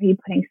 Are you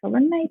putting silver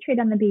nitrate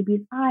on the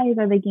baby's eyes?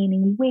 Are they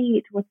gaining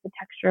weight? What's the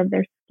texture of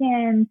their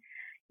skin?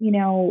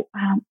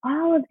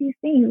 All of these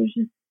things. There's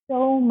just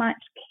so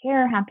much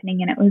care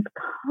happening, and it was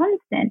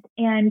constant.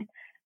 And,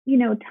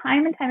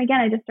 time and time again,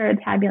 I just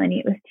started tabulating.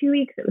 It was 2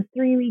 weeks, it was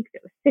 3 weeks,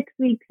 it was 6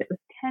 weeks, it was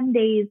 10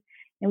 days.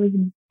 It was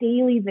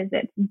daily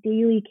visits,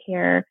 daily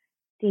care,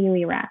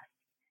 daily rest.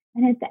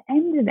 And at the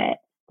end of it,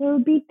 there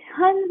would be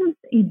tons of,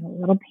 a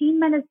little pain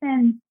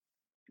medicine,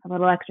 a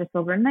little extra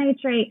silver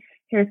nitrate.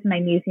 Here's some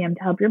magnesium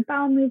to help your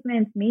bowel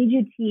movements, made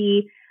you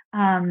tea,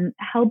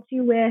 helped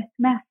you with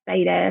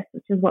mastitis,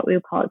 which is what we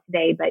would call it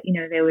today. But,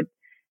 they would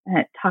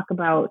talk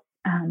about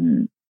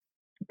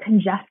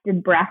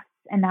congested breasts,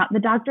 and not the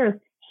doctor's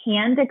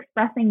hand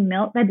expressing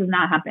milk. That does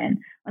not happen.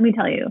 Let me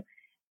tell you,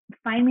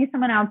 find me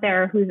someone out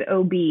there who's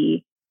OB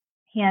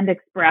hand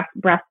express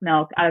breast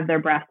milk out of their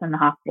breasts in the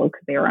hospital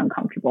because they were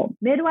uncomfortable.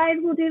 Midwives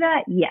will do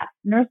that. Yes.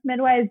 Nurse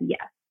midwives.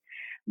 Yes.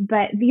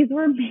 But these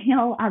were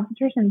male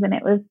obstetricians, and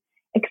it was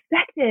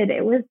expected.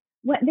 It was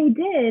what they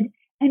did.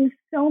 And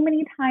so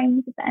many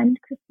times at the end,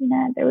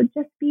 Christina, there would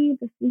just be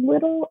this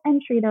little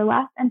entry, their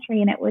last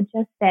entry, and it would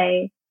just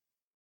say,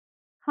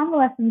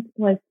 convalescence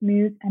was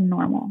smooth and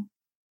normal.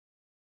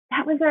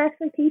 That was our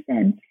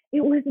expectation.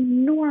 It was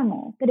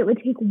normal that it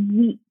would take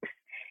weeks,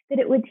 that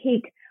it would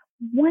take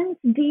once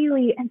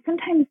daily and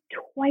sometimes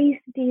twice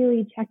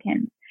daily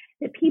check-ins,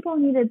 that people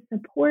needed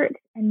support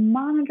and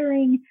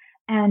monitoring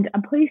and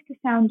a place to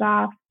sound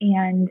off,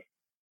 and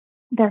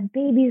their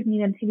babies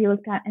needed to be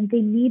looked at, and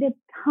they needed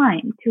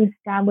time to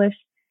establish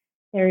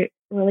their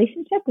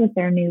relationship with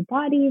their new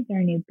body,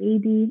 their new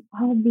baby,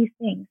 all of these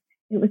things.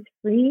 It was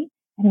free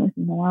and it was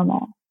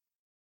normal.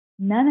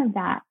 None of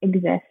that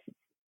exists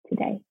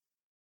today.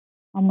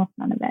 Almost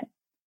none of it.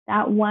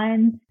 That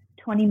one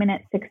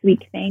 20-minute,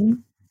 6-week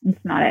thing,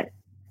 it's not it.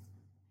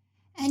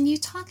 And you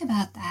talk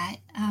about that,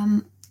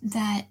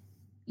 that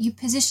you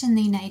position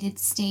the United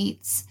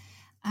States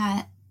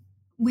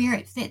where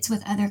it fits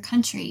with other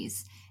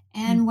countries.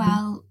 And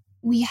while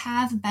we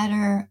have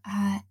better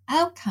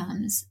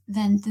outcomes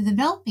than the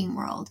developing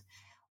world,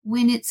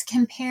 when it's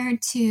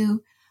compared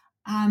to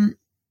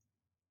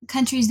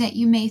countries that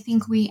you may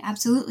think we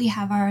absolutely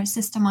have our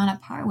system on a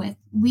par with,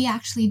 we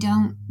actually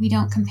don't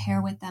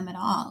compare with them at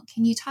all.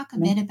 Can you talk a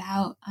bit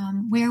about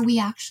where we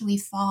actually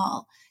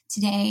fall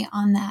today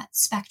on that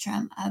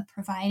spectrum of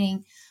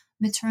providing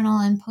maternal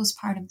and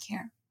postpartum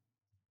care?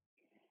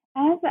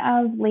 As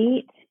of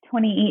late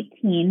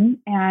 2018,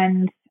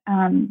 and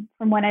from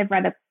what I've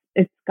read,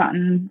 it's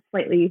gotten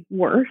slightly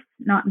worse,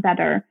 not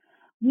better.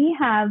 We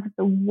have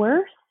the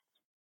worst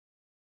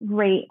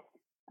rate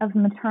of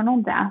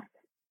maternal death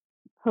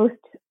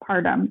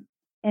postpartum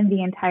in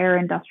the entire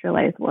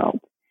industrialized world.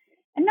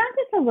 And not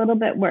just a little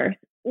bit worse,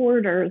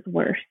 orders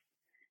worse.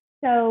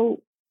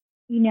 So,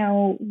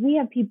 we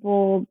have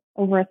people,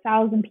 over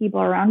 1,000 people,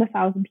 around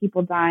 1,000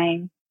 people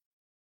dying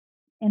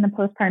in the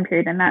postpartum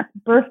period, and that's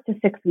birth to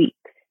 6 weeks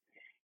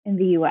in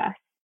the U.S.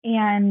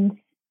 And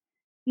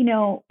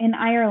in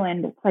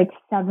Ireland, it's like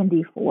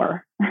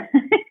 74.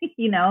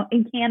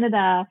 In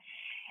Canada,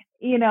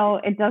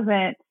 it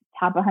doesn't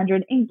top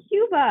 100. In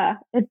Cuba,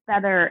 it's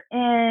better.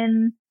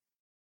 In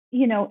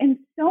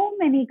so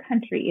many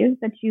countries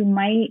that you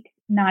might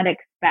not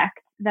expect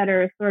that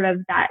are sort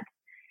of that,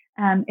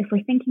 if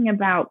we're thinking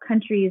about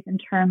countries in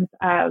terms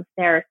of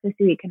their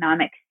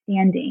socioeconomic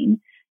standing,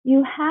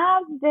 you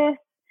have this,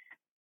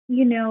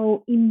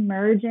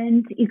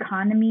 emergent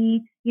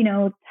economy.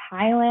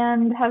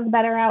 Thailand has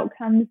better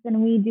outcomes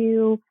than we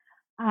do.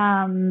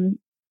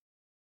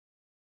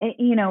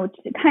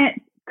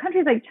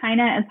 Countries like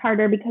China, it's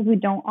harder because we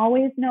don't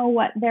always know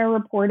what they're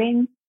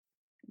reporting.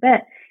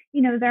 But,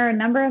 there are a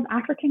number of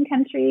African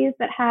countries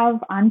that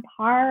have on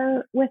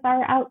par with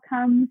our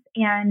outcomes.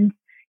 And,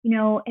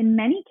 in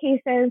many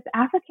cases,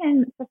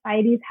 African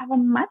societies have a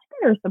much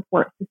better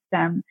support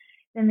system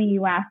than the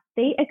US.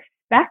 They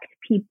expect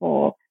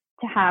people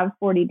to have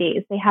 40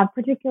 days. They have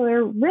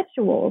particular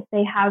rituals.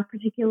 They have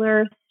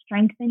particular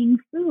strengthening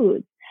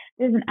foods.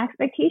 There's an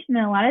expectation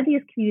in a lot of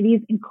these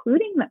communities,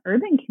 including the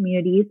urban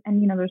communities,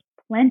 and there's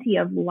plenty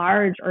of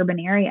large urban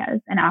areas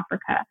in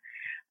Africa,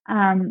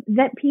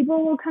 that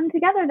people will come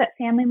together, that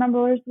family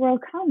members will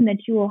come,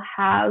 that you will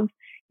have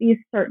these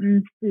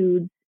certain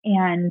foods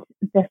and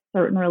this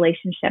certain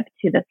relationship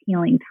to this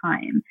healing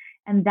time.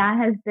 And that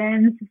has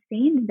been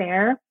sustained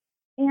there.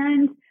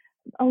 And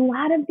a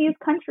lot of these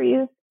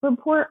countries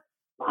report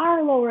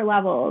far lower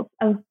levels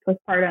of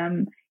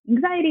postpartum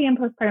anxiety and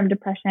postpartum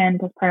depression,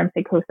 postpartum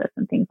psychosis,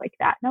 and things like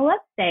that. Now,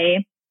 let's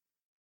say,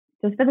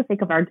 just for the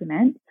sake of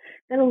argument,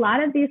 that a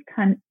lot of these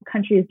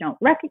countries don't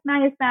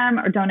recognize them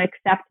or don't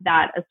accept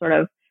that as sort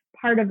of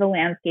part of the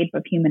landscape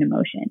of human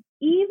emotion.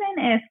 Even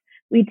if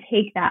we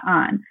take that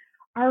on,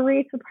 our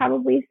rates would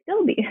probably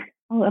still be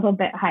a little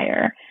bit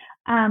higher,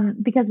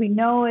 because we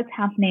know it's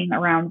happening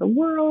around the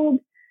world.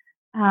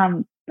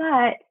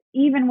 But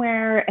even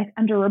where it's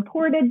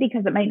underreported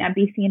because it might not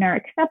be seen or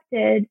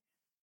accepted,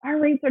 our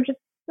rates are just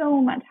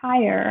so much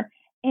higher.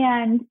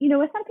 And,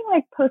 with something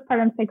like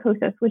postpartum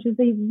psychosis, which is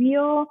a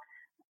real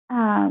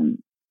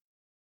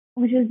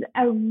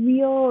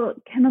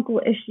chemical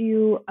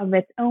issue of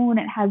its own,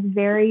 it has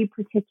very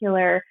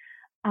particular,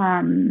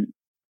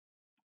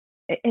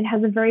 it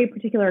has a very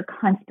particular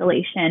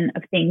constellation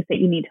of things that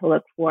you need to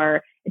look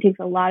for. It takes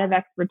a lot of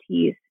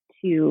expertise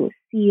to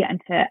see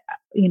and to,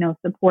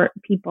 support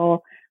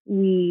people.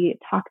 We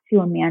talked to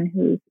a man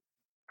whose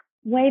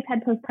wife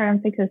had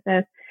postpartum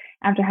psychosis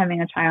after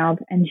having a child,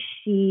 and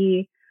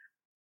she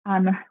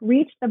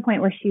reached the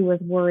point where she was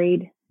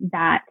worried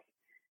that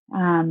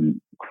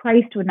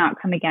Christ would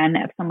not come again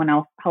if someone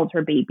else held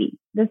her baby.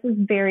 This is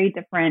very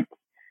different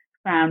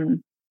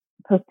from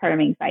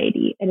postpartum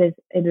anxiety. It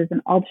is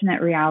an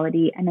alternate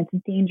reality, and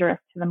it's dangerous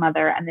to the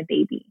mother and the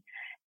baby.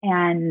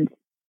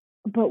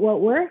 But what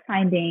we're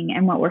finding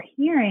and what we're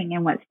hearing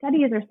and what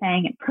studies are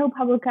saying at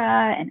ProPublica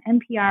and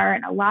NPR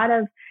and a lot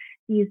of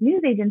these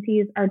news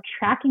agencies are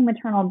tracking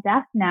maternal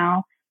death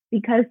now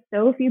because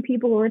so few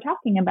people were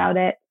talking about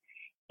it.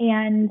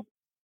 And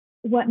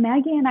what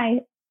Maggie and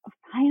I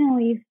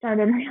finally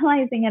started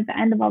realizing at the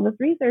end of all this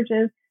research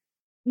is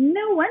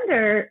no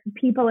wonder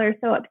people are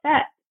so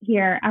upset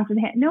here after the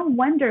hit. No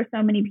wonder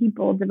so many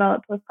people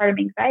develop postpartum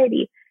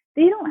anxiety.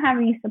 They don't have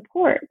any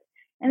support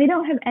and they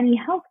don't have any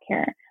health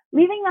care.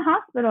 Leaving the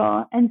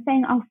hospital and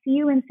saying, I'll see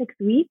you in 6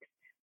 weeks,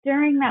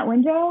 during that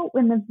window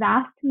when the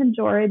vast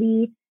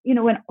majority,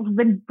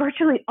 when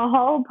virtually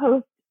all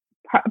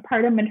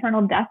postpartum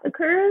maternal death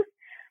occurs,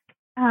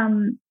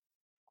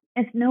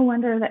 it's no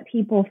wonder that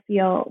people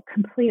feel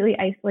completely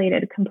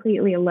isolated,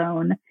 completely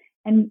alone,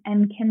 and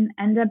can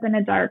end up in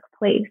a dark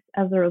place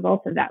as a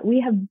result of that.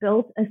 We have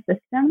built a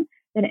system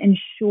that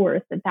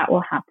ensures that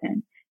will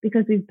happen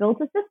because we've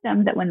built a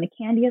system that when the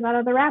candy is out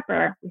of the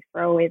wrapper, we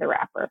throw away the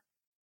wrapper.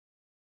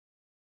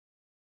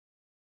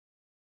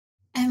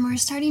 And we're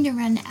starting to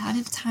run out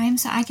of time,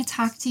 so I could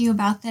talk to you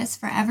about this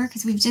forever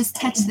because we've just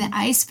touched the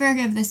iceberg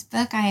of this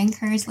book. I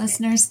encourage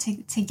listeners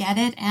to get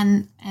it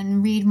and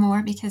read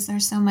more because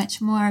there's so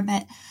much more.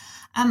 But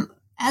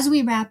as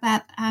we wrap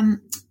up,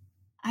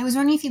 I was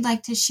wondering if you'd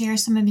like to share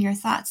some of your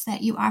thoughts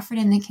that you offered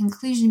in the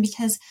conclusion,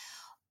 because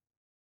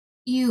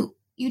you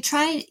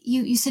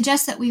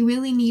suggest that we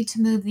really need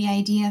to move the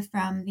idea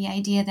from the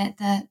idea that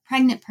the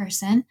pregnant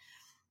person,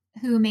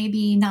 who may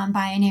be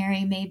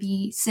non-binary, may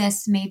be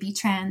cis, may be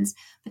trans,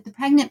 but the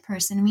pregnant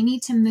person, we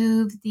need to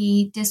move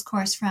the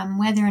discourse from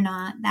whether or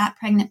not that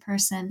pregnant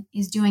person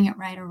is doing it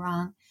right or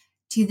wrong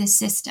to the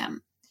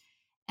system.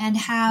 And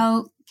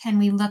how can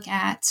we look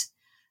at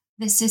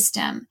the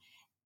system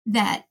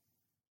that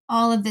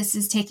all of this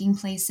is taking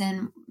place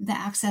in: the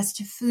access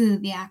to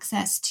food, the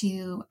access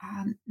to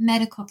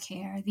medical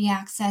care, the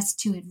access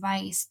to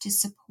advice, to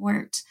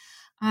support.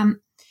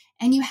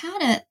 And you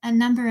had a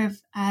number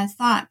of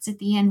thoughts at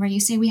the end where you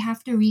say we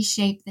have to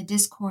reshape the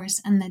discourse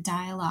and the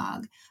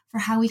dialogue for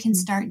how we can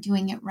start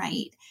doing it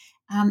right.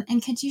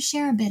 And could you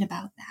share a bit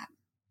about that?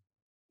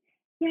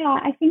 Yeah,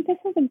 I think this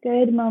is a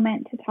good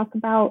moment to talk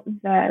about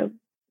the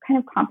kind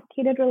of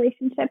complicated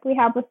relationship we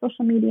have with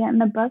social media in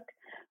the book.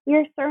 we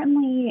are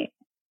certainly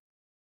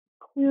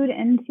clued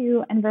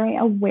into and very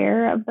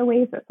aware of the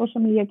ways that social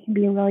media can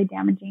be a really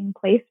damaging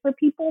place for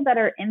people that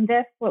are in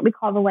this, what we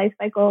call the life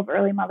cycle of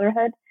early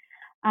motherhood.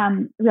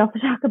 We also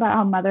talk about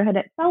how motherhood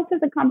itself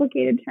is a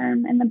complicated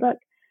term in the book.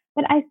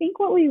 But I think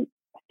what we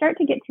start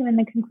to get to in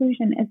the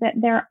conclusion is that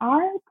there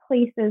are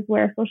places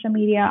where social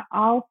media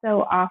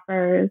also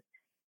offers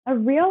a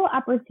real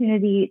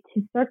opportunity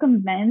to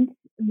circumvent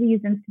these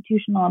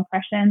institutional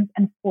oppressions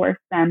and force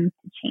them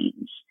to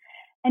change.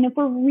 And if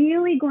we're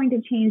really going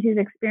to change these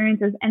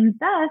experiences and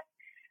thus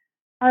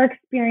our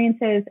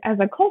experiences as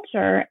a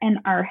culture and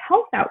our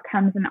health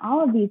outcomes in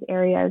all of these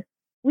areas,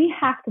 we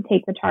have to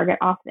take the target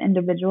off the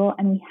individual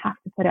and we have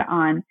to put it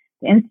on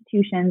the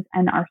institutions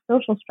and our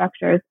social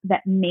structures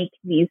that make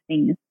these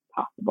things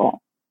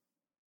possible.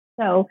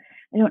 So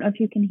I don't know if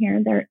you can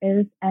hear, there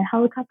is a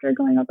helicopter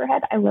going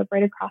overhead. I live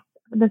right across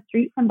the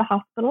street from the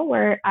hospital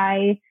where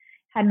I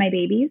had my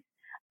babies.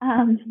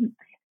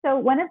 So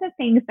one of the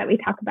things that we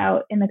talk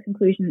about in the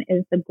conclusion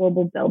is the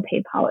global bill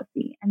pay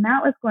policy. And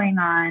that was going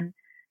on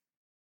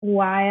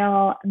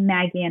while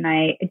Maggie and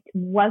I, it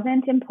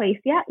wasn't in place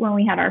yet when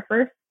we had our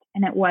first,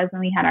 and it was when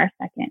we had our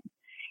second.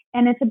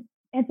 And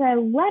it's a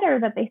letter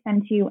that they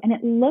send to you, and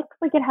it looks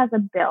like it has a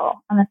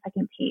bill on the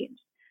second page.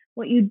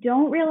 What you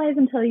don't realize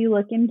until you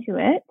look into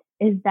it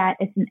is that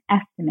it's an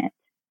estimate.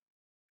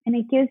 And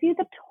it gives you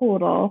the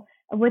total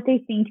of what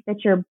they think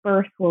that your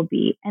birth will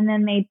be. And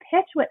then they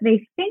pitch what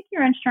they think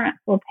your insurance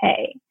will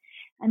pay.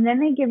 And then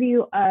they give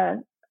you a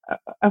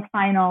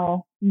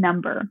final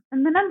number.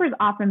 And the number is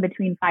often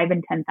between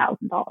 $5,000 and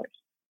 $10,000.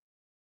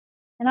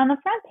 And on the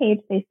front page,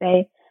 they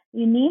say,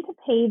 you need to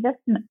pay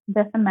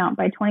this amount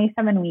by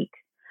 27 weeks,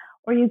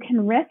 or you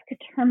can risk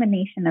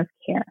termination of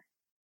care.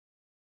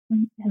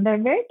 And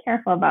they're very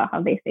careful about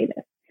how they say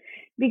this,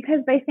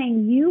 because by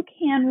saying you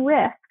can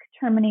risk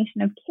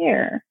termination of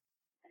care,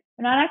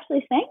 they're not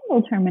actually saying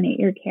they'll terminate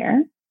your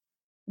care.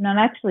 They're not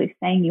actually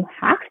saying you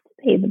have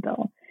to pay the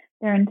bill.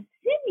 They're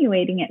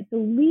insinuating it. So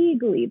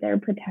legally, they're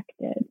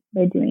protected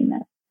by doing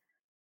this.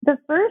 The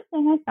first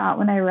thing I thought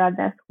when I read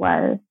this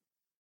was,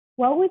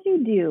 what would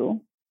you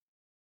do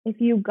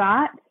if you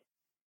got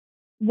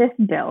this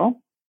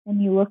bill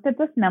and you looked at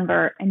this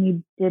number and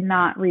you did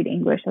not read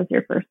English as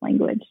your first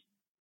language?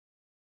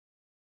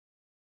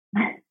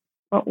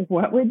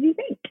 What would you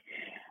think?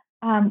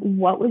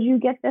 What would you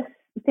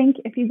think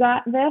if you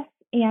got this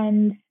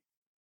and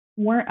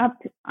weren't up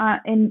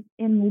in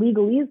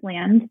legalese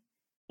land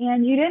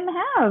and you didn't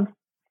have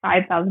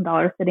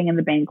 $5,000 sitting in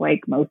the bank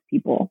like most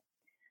people?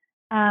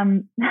 I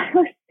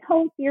was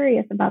so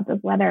serious about this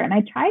letter, and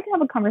I tried to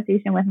have a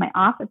conversation with my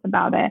office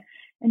about it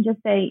and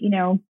just say,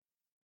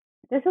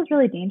 this is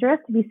really dangerous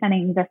to be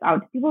sending this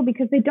out to people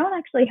because they don't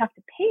actually have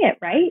to pay it,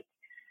 right?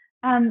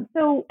 And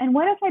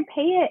what if I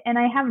pay it and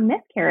I have a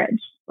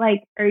miscarriage?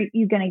 Like, are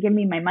you going to give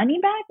me my money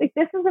back? Like,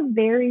 this is a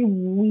very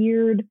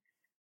weird,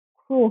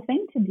 cruel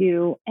thing to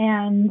do.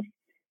 And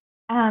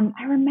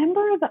I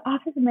remember the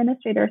office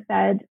administrator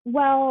said,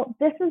 well,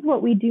 this is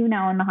what we do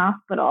now in the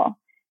hospital.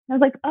 And I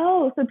was like,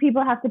 oh, so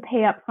people have to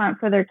pay up front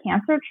for their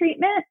cancer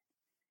treatment?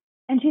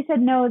 And she said,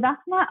 no,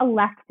 that's not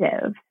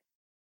elective.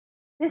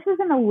 This is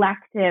an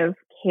elective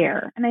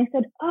care. And I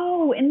said,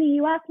 oh, in the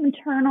U.S.,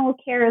 maternal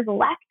care is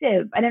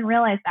elective. I didn't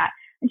realize that.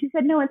 And she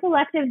said, no, it's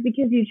elective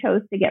because you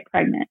chose to get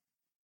pregnant,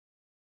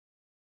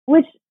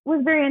 which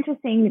was very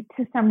interesting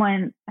to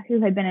someone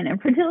who had been in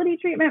infertility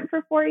treatment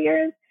for 4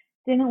 years.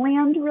 Didn't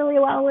land really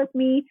well with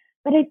me.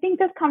 But I think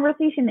this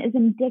conversation is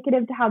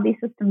indicative to how these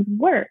systems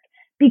work.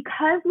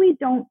 Because we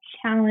don't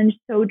challenge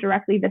so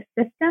directly the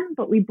system,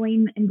 but we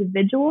blame the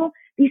individual,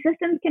 these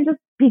systems can just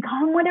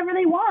become whatever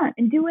they want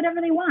and do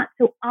whatever they want.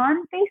 So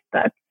on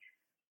Facebook,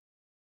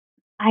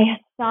 I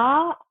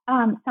saw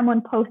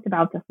someone post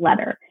about this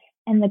letter,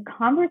 and the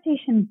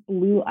conversation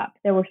blew up.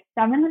 There were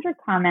 700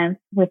 comments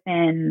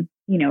within,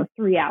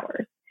 3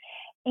 hours.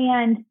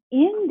 And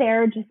in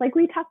there, just like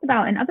we talked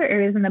about in other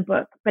areas in the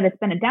book, but it's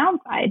been a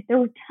downside, there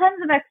were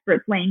tons of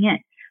experts weighing in.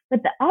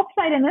 But the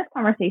upside in this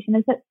conversation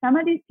is that some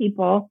of these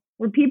people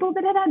were people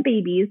that had had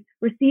babies,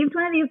 received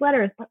one of these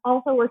letters, but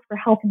also worked for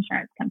health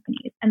insurance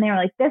companies. And they were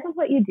like, this is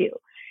what you do.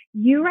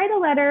 You write a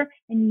letter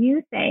and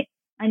you say,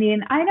 I need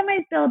an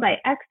itemized bill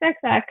by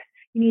XXX.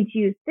 You need to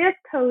use this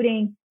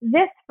coding,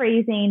 this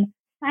phrasing,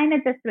 sign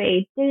it this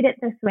way, date it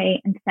this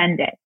way, and send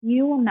it.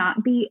 You will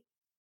not be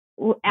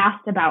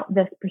asked about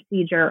this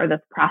procedure or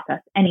this process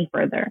any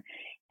further.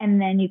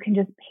 And then you can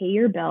just pay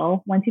your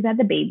bill once you've had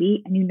the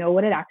baby and you know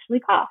what it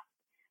actually costs.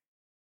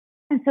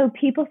 And so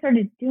people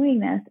started doing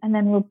this and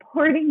then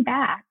reporting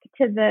back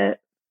to the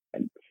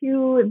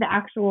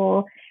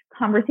actual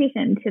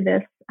conversation, to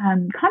this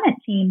comment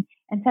chain,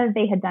 and said that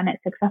they had done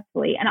it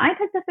successfully. And I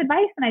took this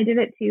advice and I did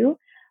it too.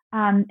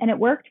 And it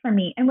worked for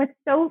me. And what's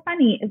so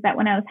funny is that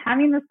when I was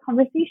having this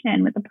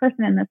conversation with the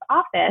person in this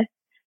office,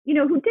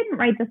 who didn't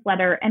write this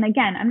letter, and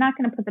again, I'm not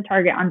going to put the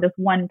target on this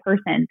one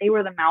person. They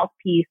were the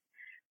mouthpiece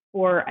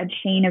for a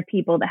chain of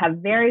people that have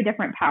very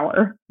different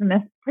power than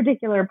this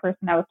particular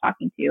person I was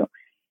talking to.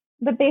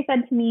 but they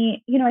said to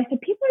me, I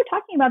said, people are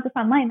talking about this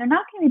online. They're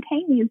not going to be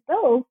paying these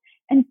bills.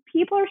 And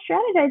people are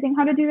strategizing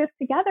how to do this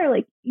together.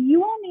 Like,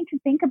 you all need to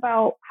think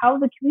about how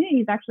the community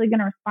is actually going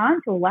to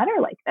respond to a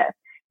letter like this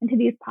and to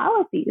these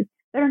policies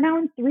that are now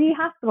in 3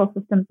 hospital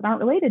systems that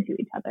aren't related to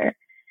each other.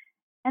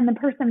 And the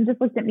person just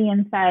looked at me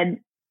and said,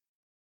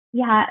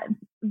 yeah,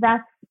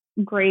 that's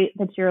great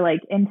that you're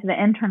like into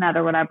the internet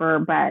or whatever,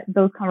 but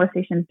those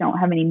conversations don't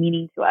have any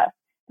meaning to us.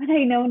 But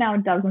I know now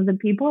dozens of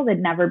people that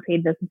never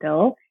paid this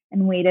bill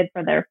and waited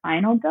for their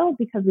final bill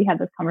because we had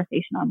this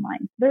conversation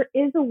online. There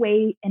is a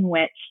way in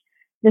which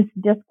this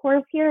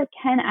discourse here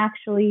can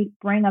actually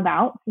bring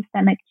about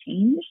systemic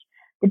change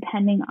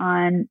depending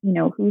on,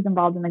 who's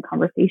involved in the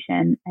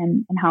conversation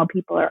and how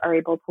people are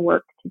able to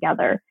work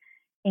together.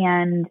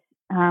 And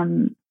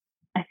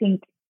I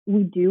think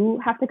we do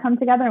have to come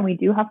together and we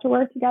do have to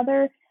work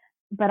together.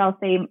 But I'll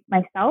say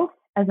myself,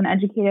 as an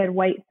educated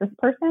white cis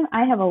person,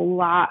 I have a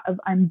lot of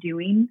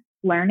undoing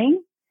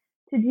learning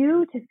to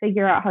do to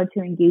figure out how to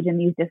engage in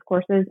these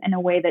discourses in a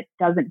way that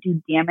doesn't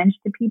do damage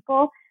to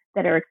people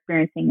that are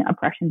experiencing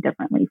oppression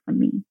differently from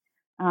me.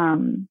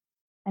 And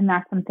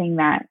that's something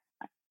that,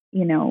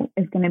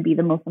 is going to be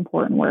the most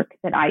important work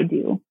that I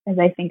do as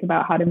I think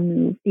about how to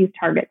move these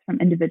targets from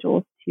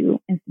individuals to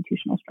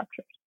institutional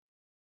structures.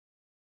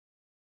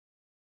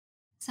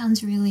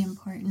 Sounds really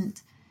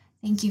important.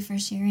 Thank you for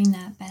sharing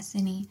that,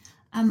 Bethany.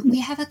 We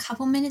have a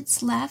couple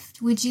minutes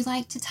left. Would you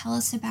like to tell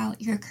us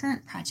about your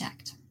current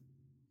project?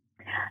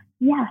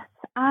 Yes,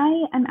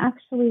 I am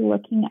actually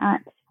looking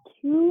at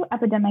 2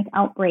 epidemic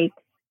outbreaks.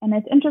 And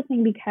it's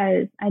interesting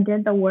because I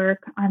did the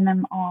work on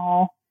them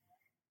all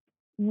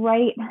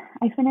right.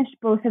 I finished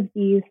both of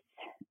these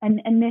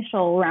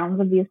initial rounds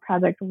of these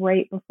projects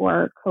right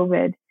before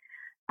COVID.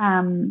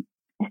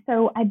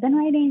 So I've been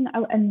writing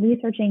and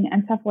researching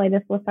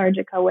encephalitis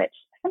lethargica, which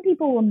some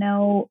people will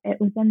know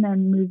it was in the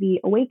movie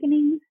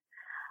Awakenings.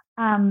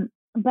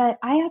 But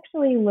I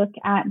actually look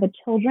at the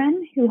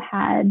children who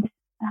had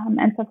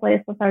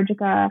encephalitis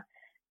lethargica,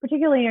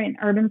 particularly in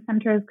urban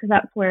centers, because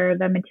that's where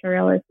the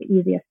material is the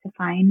easiest to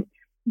find.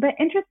 But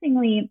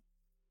interestingly,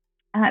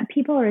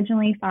 people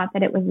originally thought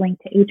that it was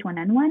linked to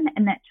H1N1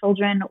 and that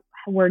children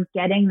were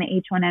getting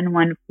the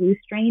H1N1 flu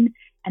strain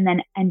and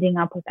then ending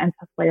up with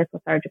encephalitis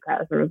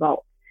lethargica as a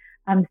result.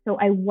 So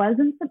I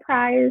wasn't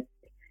surprised,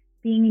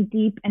 being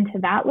deep into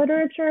that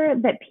literature,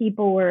 that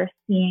people were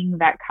seeing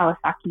that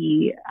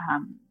Kawasaki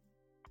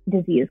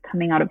disease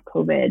coming out of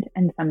COVID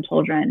in some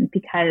children,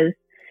 because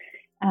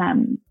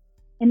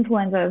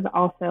influenza is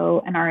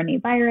also an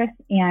RNA virus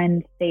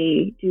and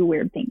they do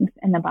weird things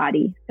in the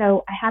body.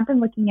 So I have been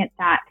looking at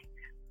that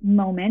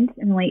moment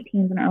in the late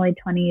teens and early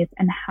 20s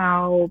and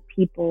how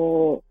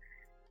people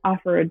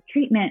offered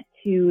treatment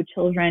to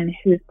children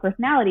whose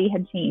personality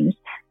had changed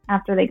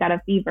after they got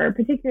a fever,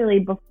 particularly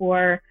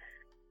before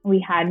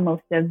we had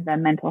most of the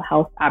mental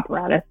health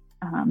apparatus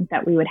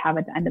that we would have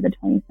at the end of the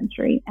 20th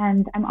century.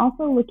 And I'm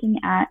also looking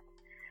at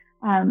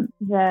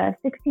the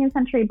 16th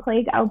century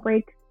plague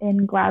outbreaks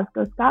in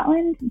Glasgow,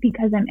 Scotland,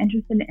 because I'm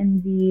interested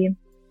in the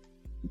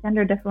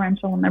gender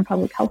differential in their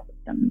public health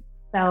systems.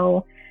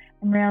 So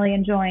I'm really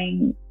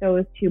enjoying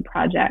those 2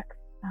 projects.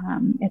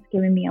 It's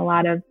given me a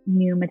lot of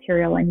new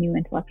material and new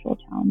intellectual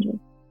challenges.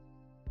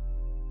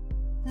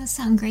 Those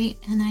sound great,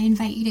 and I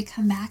invite you to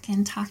come back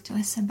and talk to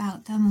us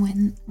about them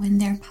when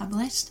they're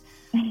published.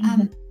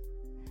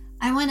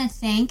 I want to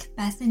thank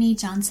Bethany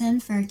Johnson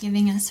for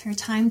giving us her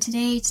time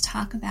today to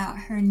talk about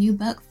her new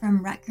book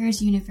from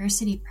Rutgers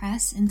University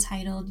Press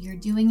entitled You're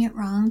Doing It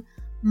Wrong,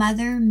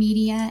 Mother,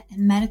 Media,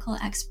 and Medical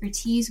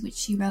Expertise, which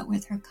she wrote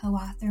with her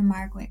co-author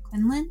Margaret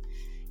Quinlan.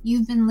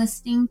 You've been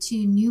listening to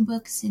New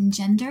Books in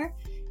Gender,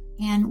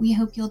 and we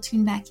hope you'll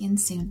tune back in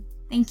soon.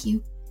 Thank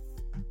you.